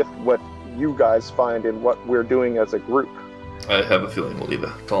unison with what you guys find and what we're doing as a group. I have a feeling we'll need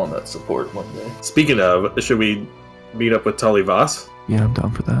to call on that support one day. Speaking of, should we meet up with Tully Voss? Yeah, I'm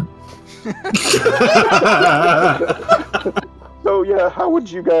down for that. So yeah, how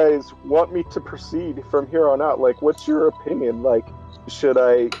would you guys want me to proceed from here on out? Like, what's your opinion? Like, should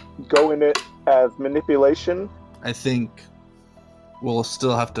I go in it as manipulation? I think we'll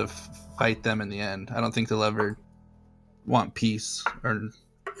still have to fight them in the end. I don't think they'll ever want peace or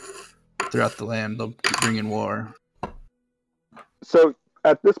throughout the land. They'll bring in war. So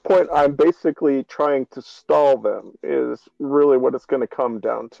at this point, I'm basically trying to stall them, is really what it's going to come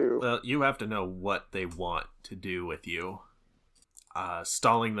down to. Well, you have to know what they want to do with you.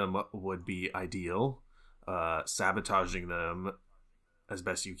 Stalling them would be ideal. Sabotaging them as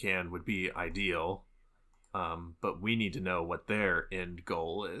best you can would be ideal. But we need to know what their end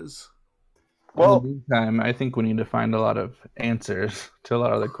goal is. Well, in the meantime, I think we need to find a lot of answers to a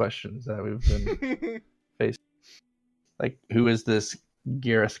lot of the questions that we've been facing. Like, who is this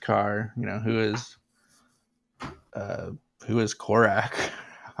Gareth Carr? You know, who is Korak?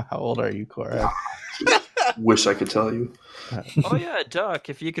 How old are you, Korak? Wish I could tell you. Oh yeah, Doc,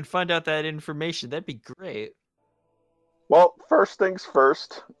 if you could find out that information, that'd be great. Well, first things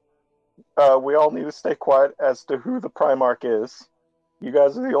first, we all need to stay quiet as to who the Primarch is. You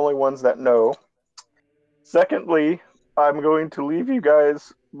guys are the only ones that know. Secondly, I'm going to leave you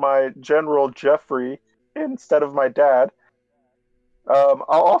guys my General Jeffrey instead of my dad. I'll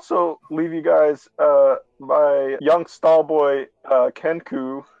also leave you guys my young stall boy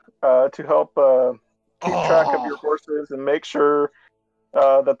Kenku to help keep track of your horses and make sure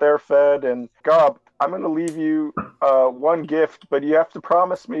that they're fed. And Gob, I'm going to leave you one gift, but you have to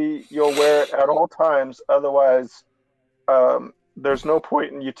promise me you'll wear it at all times. Otherwise, there's no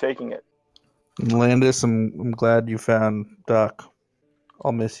point in you taking it. Landis, I'm glad you found Doc.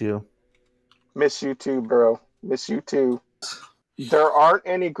 I'll miss you. Miss you too, bro. Miss you too. There aren't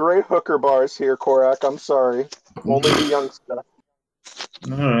any gray hooker bars here, Korak. I'm sorry. Only the young stuff.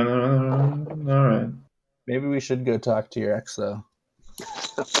 All right. Maybe we should go talk to your ex, though.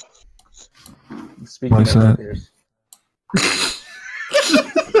 Speaking Why of is that? hookers.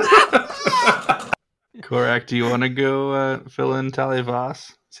 Korak, do you want to go fill in Tali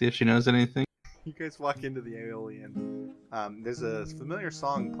Voss? See if she knows anything? You guys walk into the Aeolian. There's a familiar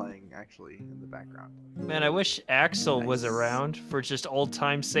song playing, actually, in the background. Man, I wish Axel was Nice. around for just old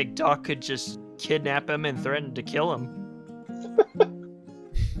time's sake. Doc could just kidnap him and threaten to kill him.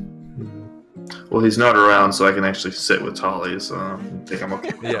 Well, he's not around, so I can actually sit with Tali, so I think I'm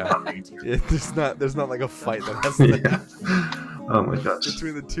okay. Yeah, there's not like a fight that has to Yeah. happen Oh my gosh.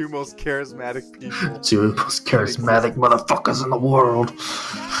 between the two most charismatic people. Two of the most charismatic motherfuckers in the world.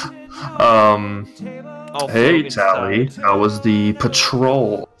 Oh, Hey, Logan's Tally. died. How was the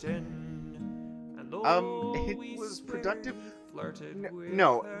patrol? It was productive.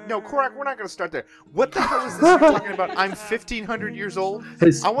 No, Korak, we're not gonna start there. What the hell is this you're talking about? I'm 1,500 years old.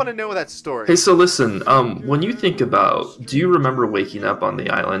 Hey, I want to know that story. hey, so listen. When you think about, do you remember waking up on the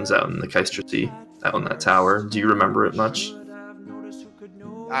islands out in the Keister Sea, out on that tower? Do you remember it much?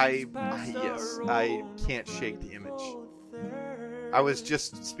 Yes, I can't shake the image. I was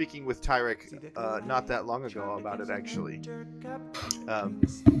just speaking with Tyrek not that long ago about it, actually.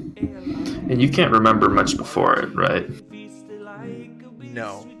 And you can't remember much before it, right?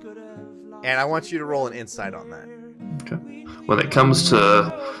 No. And I want you to roll an insight on that. Okay. When it comes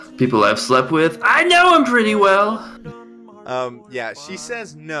to people I've slept with, I know them pretty well. Yeah, she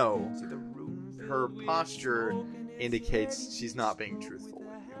says no. Her posture indicates she's not being truthful with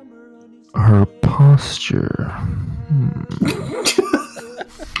you. Her posture.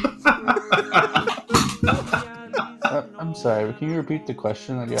 I'm sorry, can you repeat the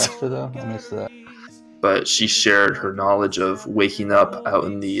question that you asked her, though? I missed that. But she shared her knowledge of waking up out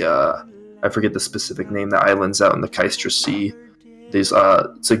in the I forget the specific name, the islands out in the Keister Sea. These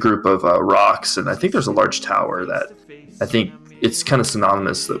it's a group of rocks, and I think there's a large tower that I think it's kind of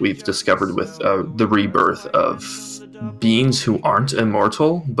synonymous that we've discovered with the rebirth of beings who aren't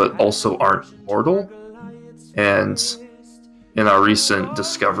immortal but also aren't mortal. And in our recent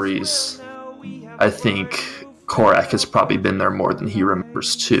discoveries, I think Korak has probably been there more than he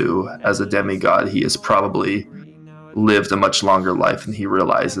remembers too. As a demigod, he has probably lived a much longer life than he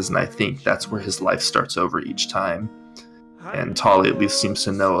realizes, and I think that's where his life starts over each time. And Tali at least seems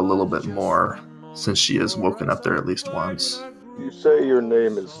to know a little bit more, since she has woken up there at least once. You say your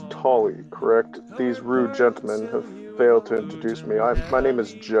name is Tolly, correct? These rude gentlemen have failed to introduce me. My name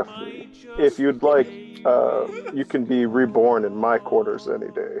is Jeffrey. If you'd like, you can be reborn in my quarters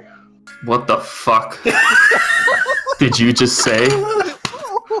any day. What the fuck did you just say? We're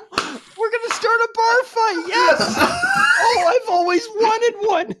gonna start a bar fight, yes! Oh, I've always wanted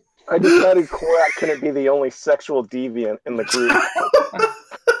one! I decided Korak couldn't be the only sexual deviant in the group.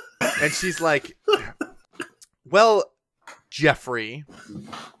 And she's like, well, Jeffrey,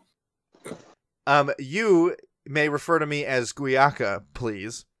 you may refer to me as Guyaka,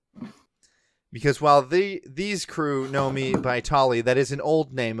 please. Because while these crew know me by Tali, that is an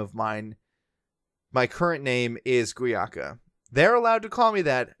old name of mine. My current name is Guyaka. They're allowed to call me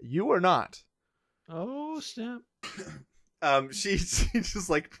that. You are not. Oh, snap. She just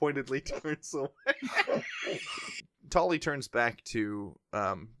like pointedly turns away. Tali turns back to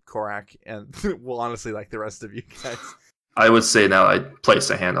Korak and well, honestly, like the rest of you guys. I would say now I'd place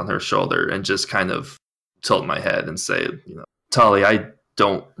a hand on her shoulder and just kind of tilt my head and say, Tali, I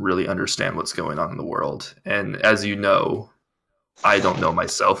don't really understand what's going on in the world. And as you know, I don't know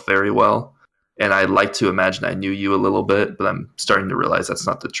myself very well. And I'd like to imagine I knew you a little bit, but I'm starting to realize that's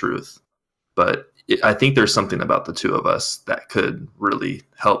not the truth. But I think there's something about the two of us that could really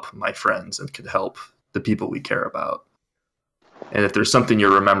help my friends and could help the people we care about. And if there's something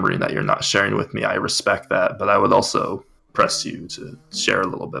you're remembering that you're not sharing with me, I respect that. But I would also press you to share a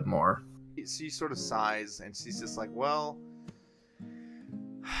little bit more. She sort of sighs, and she's just like, well,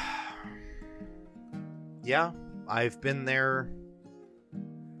 yeah, I've been there.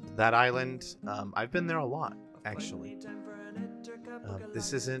 That island, I've been there a lot, actually.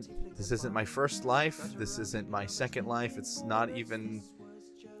 This isn't my first life. This isn't my second life. It's not even.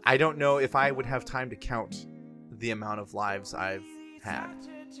 I don't know if I would have time to count the amount of lives I've had,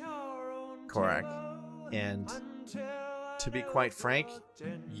 Korak. And to be quite frank,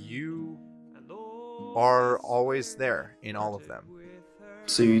 you are always there in all of them.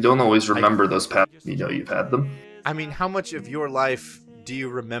 So you don't always remember those paths, you've had them? I mean, how much of your life do you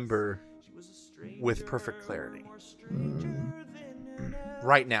remember with perfect clarity?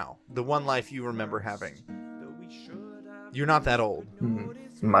 Right now, the one life you remember having. You're not that old.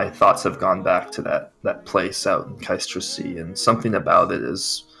 My thoughts have gone back to that place out in Keister Sea, and something about it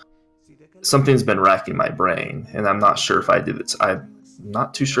is... Something's been racking my brain, and I'm not sure if I did it. I'm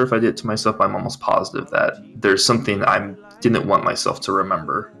not too sure if I did it to myself, but I'm almost positive that there's something I didn't want myself to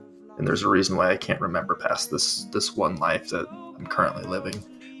remember, and there's a reason why I can't remember past this one life that I'm currently living.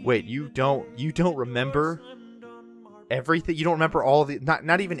 Wait, you don't remember everything? You don't remember all the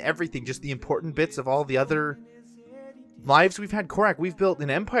not even everything, just the important bits of all the other lives we've had? Korak, we've built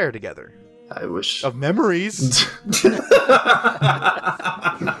an empire together. I wish of memories.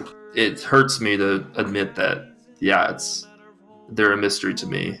 It hurts me to admit that, yeah, they're a mystery to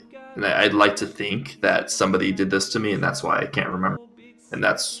me. And I'd like to think that somebody did this to me, and that's why I can't remember. And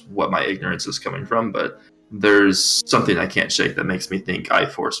that's what my ignorance is coming from. But there's something I can't shake that makes me think I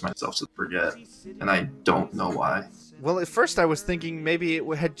forced myself to forget. And I don't know why. Well, at first I was thinking maybe it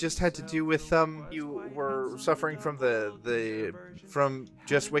had to do with you were suffering from from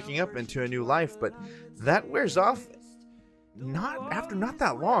just waking up into a new life, but that wears off not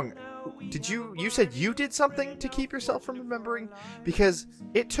that long. Did you said you did something to keep yourself from remembering? Because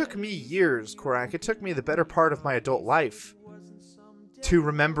it took me years, Korak. It took me the better part of my adult life to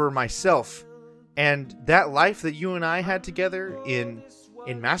remember myself. And that life that you and I had together in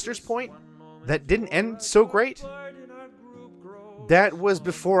Master's Point, that didn't end so great. That was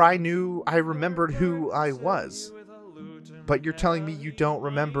before I remembered who I was. But you're telling me you don't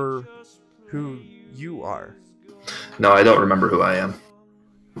remember who you are. No, I don't remember who I am.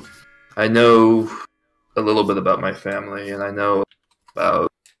 I know a little bit about my family, and I know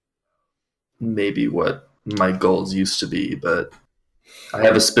about maybe what my goals used to be, but I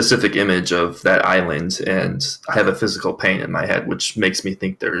have a specific image of that island, and I have a physical pain in my head, which makes me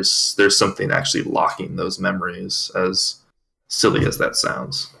think there's something actually locking those memories, as silly as that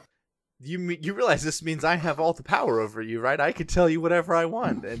sounds. You realize this means I have all the power over you, right? I could tell you whatever I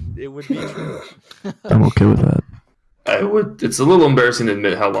want, and it would be true. I'm okay with that. It's a little embarrassing to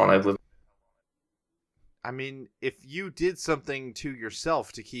admit how long I've lived. I mean, if you did something to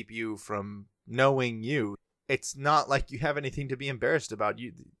yourself to keep you from knowing you, it's not like you have anything to be embarrassed about.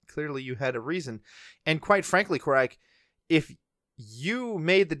 Clearly you had a reason. And quite frankly, Korak, if you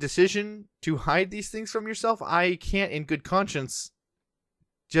made the decision to hide these things from yourself, I can't in good conscience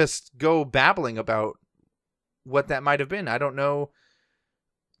just go babbling about what that might have been. I don't know.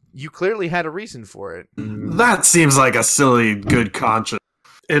 You clearly had a reason for it. That seems like a silly good conscience,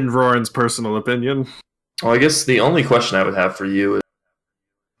 in Roran's personal opinion. Well, I guess the only question I would have for you is,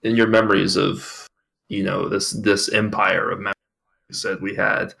 in your memories of, this empire of memories you said we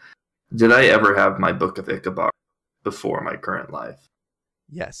had, did I ever have my Book of Ichabod before my current life?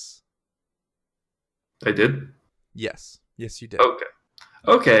 Yes. I did? Yes. Yes, you did.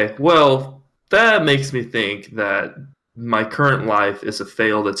 Okay, well, that makes me think that my current life is a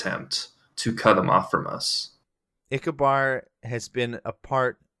failed attempt to cut him off from us. Ichabod has been a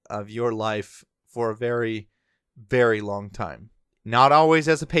part of your life for a very, very long time. Not always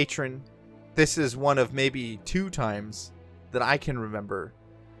as a patron. This is one of maybe 2 times that I can remember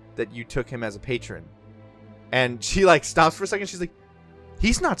that you took him as a patron. And she stops for a second. She's like,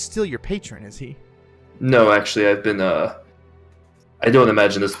 he's not still your patron, is he? No, actually, I've been, I don't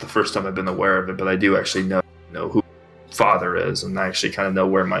imagine this is the first time I've been aware of it, but I do actually know who Father is, and I actually kind of know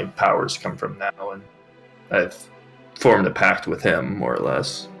where my powers come from now, and I've formed a pact with him, more or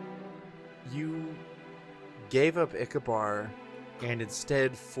less. You gave up Ichabod and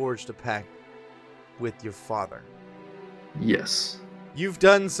instead forged a pact with your father. Yes. You've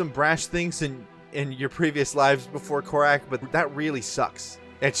done some brash things in your previous lives before, Korak, but that really sucks.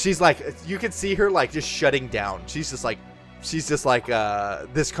 And she's like, you can see her just shutting down. She's just like,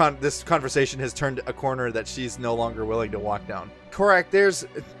 this conversation has turned a corner that she's no longer willing to walk down. Korak, there's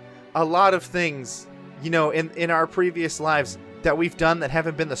a lot of things, in our previous lives that we've done that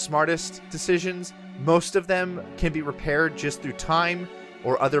haven't been the smartest decisions. Most of them can be repaired just through time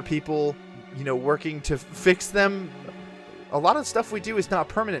or other people working to fix them. A lot of stuff we do is not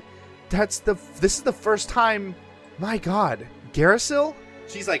permanent. This is the first time. My God, Garrisil?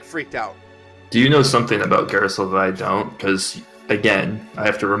 She's like freaked out. Do you know something about Garrisil that I don't? Because, again, I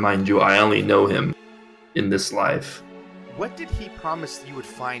have to remind you, I only know him in this life. What did he promise you would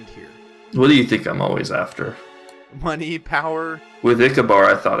find here? What do you think I'm always after? Money, power? With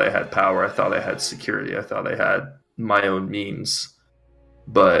Ichabod, I thought I had power. I thought I had security. I thought I had my own means.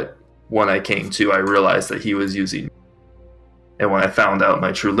 But when I came to, I realized that he was using me. And when I found out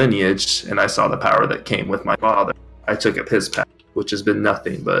my true lineage, and I saw the power that came with my father, I took up his path, which has been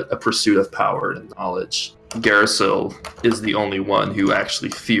nothing but a pursuit of power and knowledge. Garrisil is the only one who actually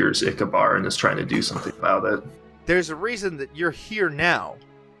fears Ichabod and is trying to do something about it. There's a reason that you're here now.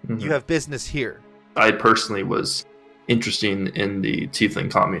 Mm-hmm. You have business here. I personally was interested in the Tiefling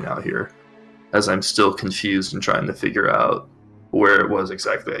commune out here, as I'm still confused and trying to figure out where it was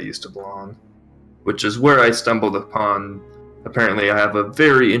exactly I used to belong, which is where I stumbled upon. Apparently, I have a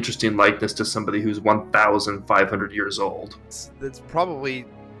very interesting likeness to somebody who's 1,500 years old. That's probably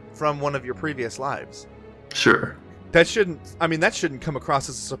from one of your previous lives. Sure. That shouldn't come across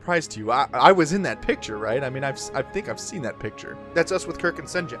as a surprise to you. I was in that picture, right? I mean, I think I've seen that picture. That's us with Kirk and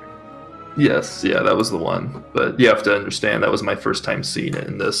Senjak. Yes, yeah, that was the one. But you have to understand, that was my first time seeing it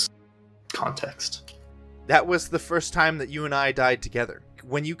in this context. That was the first time that you and I died together.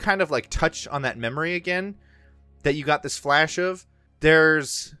 When you kind of like touch on that memory again, that you got this flash of,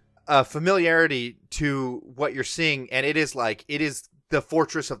 there's a familiarity to what you're seeing, and it is the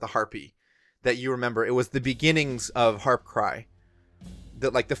fortress of the Harpy that you remember. It was the beginnings of Harp Krye,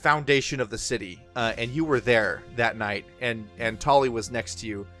 the foundation of the city, and you were there that night, and Tali was next to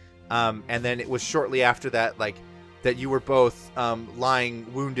you, and then it was shortly after that, that you were both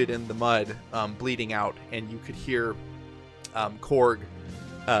lying wounded in the mud, bleeding out, and you could hear Korg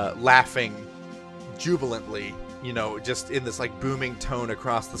laughing jubilantly, just in this booming tone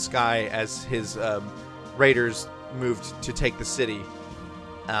across the sky as his raiders moved to take the city.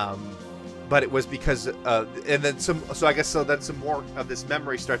 But it was because, and then some. So I guess then some more of this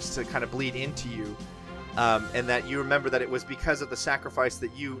memory starts to kind of bleed into you, and that you remember that it was because of the sacrifice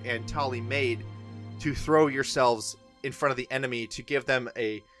that you and Tali made to throw yourselves in front of the enemy to give them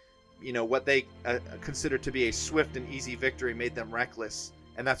a, what they consider to be a swift and easy victory, made them reckless.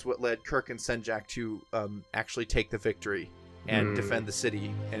 And that's what led Kirk and Senjak to actually take the victory and defend the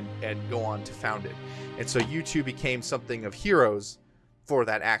city and go on to found it. And so you two became something of heroes for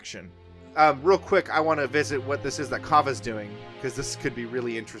that action. Real quick, I want to visit what this is that Kava's doing, because this could be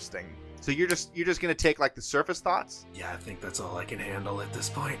really interesting. So you're just going to take the surface thoughts? Yeah, I think that's all I can handle at this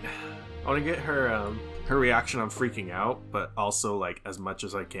point. I want to get her reaction on freaking out, but also as much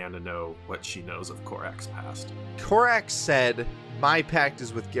as I can to know what she knows of Korak's past. Korak said, "My pact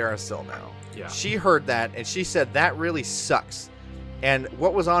is with Garrisil now." Yeah. She heard that, and she said, "That really sucks." And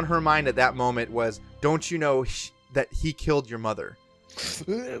what was on her mind at that moment was, "Don't you know that he killed your mother?"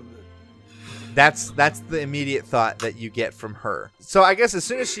 That's the immediate thought that you get from her. So I guess as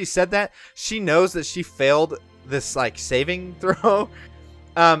soon as she said that, she knows that she failed this saving throw.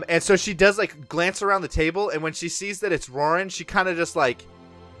 And so she does glance around the table, and when she sees that it's Roran, she kind of just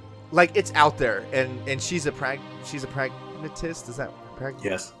it's out there, and she's a pragmatist. Is that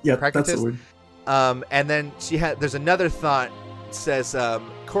Yes. Yeah, pragmatist? that's the word. And then there's another thought that says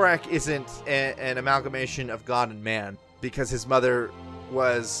Korak isn't an amalgamation of God and man, because his mother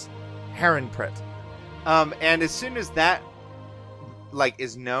was Harenpret. And as soon as that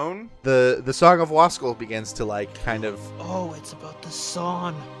is known, the Song of Waskell begins to kind of. Oh, it's about the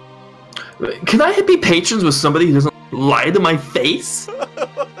song. Can I be patrons with somebody who doesn't lie to my face?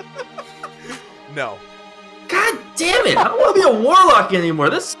 No. God damn it! I don't want to be a warlock anymore.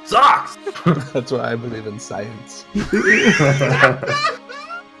 This sucks. That's why I believe in science.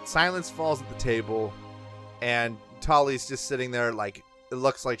 Silence falls at the table, and Tali's just sitting there it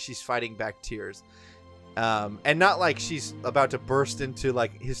looks like she's fighting back tears. And not she's about to burst into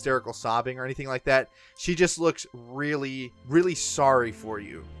hysterical sobbing or anything like that. She just looks really, really sorry for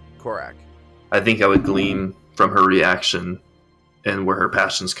you, Korak. I think I would glean from her reaction and where her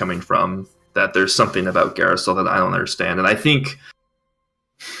passion's coming from that there's something about Garrisil that I don't understand. And I think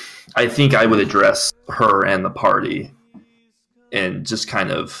I would address her and the party and just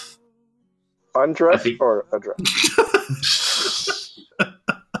kind of undress or address.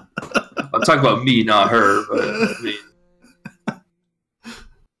 I'm talking about me, not her. But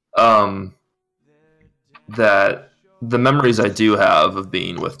that the memories I do have of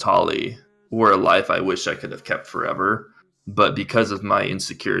being with Tali were a life I wish I could have kept forever. But because of my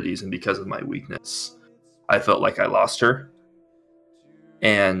insecurities and because of my weakness, I felt like I lost her.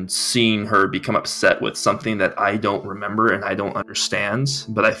 and seeing her become upset with something that I don't remember and I don't understand.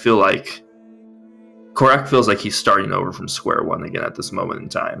 But I feel like Korak feels like he's starting over from square one again at this moment in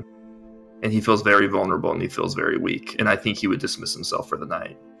time. And he feels very vulnerable and he feels very weak. And I think he would dismiss himself for the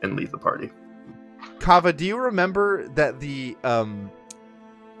night and leave the party. Kava, do you remember that the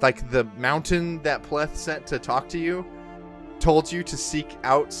mountain that Pleth sent to talk to you told you to seek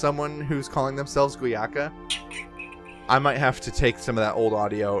out someone who's calling themselves Guyaka? I might have to take some of that old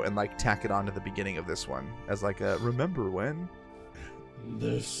audio and like tack it on to the beginning of this one as like a remember when?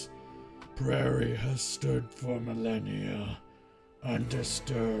 This prairie has stood for millennia,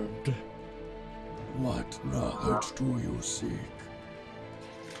 undisturbed. What knowledge do you seek?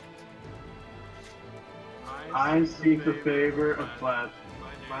 I seek the favor of Pleth.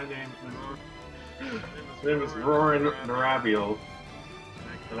 My name is Roran Narabiel,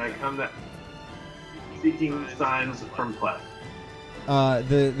 and I come that seeking signs from Pleth.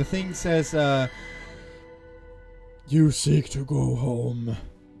 The thing says, You seek to go home.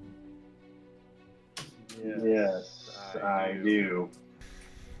 Yes, I do.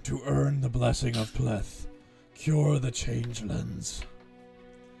 To earn the blessing of Pleth, cure the changelings.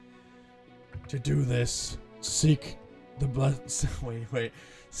 To do this, seek the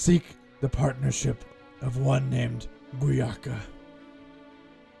seek the partnership of one named Guyaka.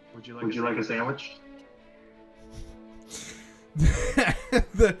 Would you like a sandwich?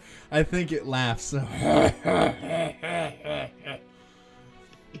 I think it laughs.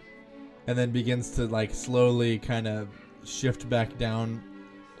 And then begins to like slowly kind of shift back down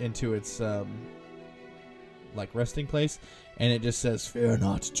into its like resting place, and it just says, Fear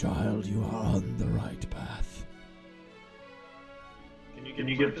not, child, you are on the right path. Can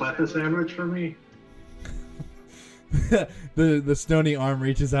you get Pleth a sandwich for me? the stony arm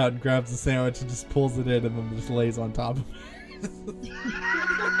reaches out and grabs the sandwich and just pulls it in and then just lays on top of it.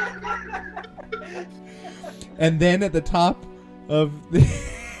 And then at the top of the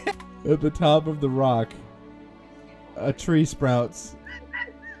rock, a tree sprouts.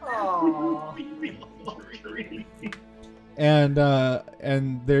 And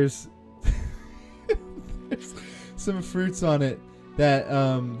there's there's some fruits on it that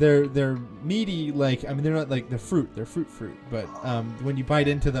they're meaty, like, I mean, they're not like they're fruit, but when you bite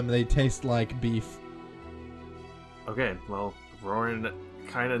into them they taste like beef. Okay, well, Roran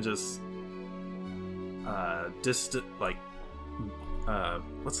kind of just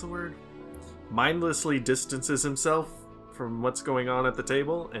what's the word? Mindlessly distances himself from what's going on at the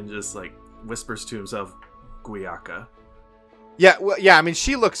table and just like whispers to himself, Guyaka. Yeah, well, yeah, I mean,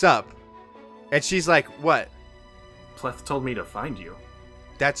 she looks up and she's like, what? Pleth told me to find you.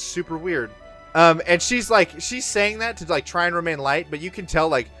 That's super weird. And she's saying that to like try and remain light, but you can tell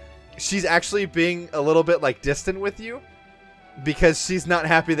like she's actually being a little bit like distant with you because she's not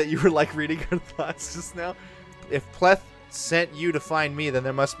happy that you were like reading her thoughts just now. If Pleth sent you to find me, then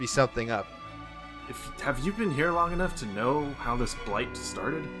there must be something up. Have you been here long enough to know how this blight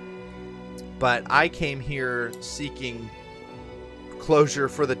started? But I came here seeking closure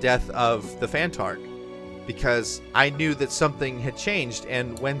for the death of the Fantark because I knew that something had changed,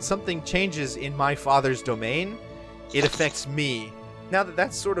 and when something changes in my father's domain, it affects me. Now that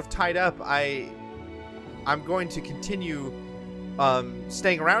that's sort of tied up, I'm going to continue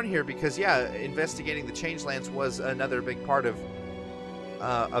staying around here because, yeah, investigating the Changelands was another big part of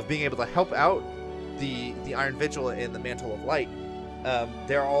being able to help out the Iron Vigil and the Mantle of Light.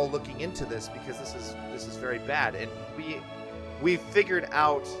 They're all looking into this because this is very bad, and we figured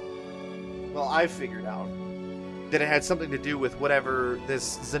out. Well, I figured out that it had something to do with whatever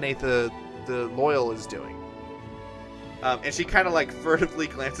this Zenatha the Loyal is doing. And she kind of like furtively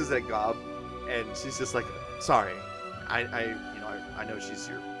glances at Gob, and she's just like, "Sorry, I know she's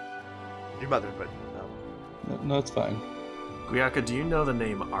your mother, but No, it's fine. Guyaka, do you know the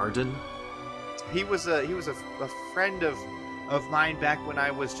name Arden? He was a friend of mine back when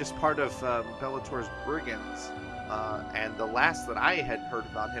I was just part of Bellator's Brigands, and the last that I had heard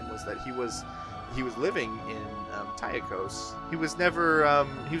about him was that he was living in Tyakos. He was never a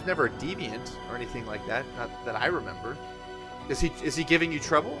deviant or anything like that, not that I remember. Is he giving you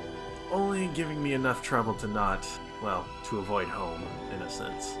trouble? Only giving me enough trouble to to avoid home, in a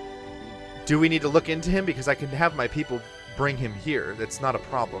sense. Do we need to look into him? Because I can have my people bring him here. That's not a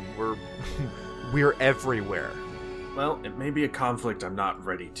problem. We're everywhere. Well, it may be a conflict I'm not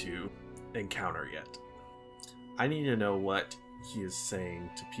ready to encounter yet. I need to know what he is saying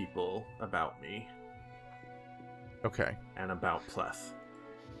to people about me. Okay. And about Pleth.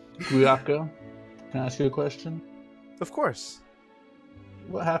 Guyaka, can I ask you a question? Of course.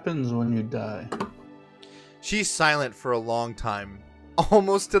 What happens when you die? She's silent for a long time,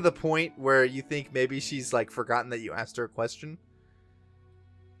 almost to the point where you think maybe she's like forgotten that you asked her a question.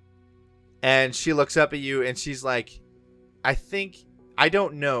 And she looks up at you and she's like, I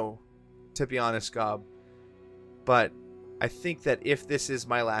don't know, to be honest, Gob, but I think that if this is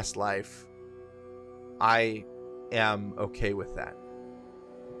my last life, I am okay with that.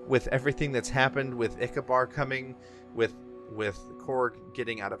 With everything that's happened, with Ichabod coming, with Korg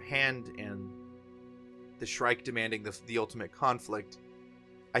getting out of hand, and the Shrike demanding the ultimate conflict,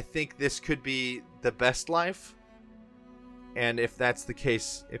 I think this could be the best life. And if that's the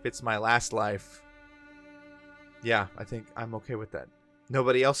case, if it's my last life, yeah, I think I'm okay with that.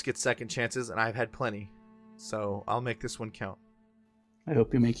 Nobody else gets second chances, and I've had plenty. So I'll make this one count. I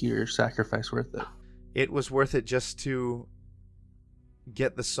hope you make your sacrifice worth it. It was worth it just to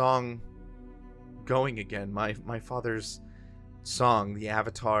get the song going again. My father's song, the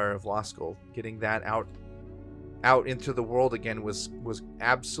Avatar of Loskell, getting that out into the world again was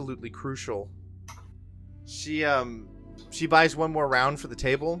absolutely crucial. She buys one more round for the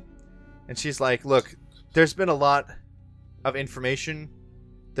table, and she's like, look, there's been a lot of information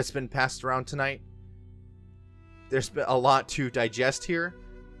that's been passed around tonight. There's been a lot to digest here.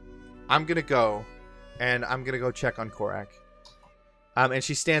 I'm gonna go, and I'm gonna go check on Korak. And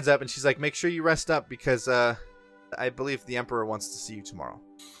she stands up and she's like, make sure you rest up because I believe the Emperor wants to see you tomorrow.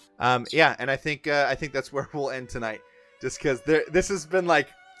 Yeah, and I think that's where we'll end tonight, just because this has been like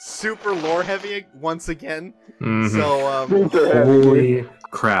super lore heavy once again. Mhm. So Holy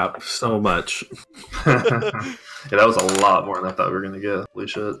crap, so much. Yeah, that was a lot more than I thought we were gonna get. Holy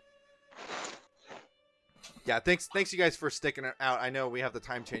shit. yeah, thanks you guys for sticking out. I know we have the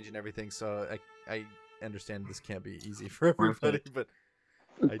time change and everything, so I understand this can't be easy for everybody, but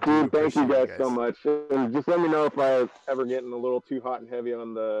I do Dude, thank you appreciate guys so much. And just let me know if I was ever getting a little too hot and heavy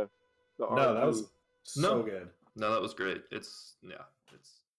on the No, that was so No. good. No, that was great. It's, yeah.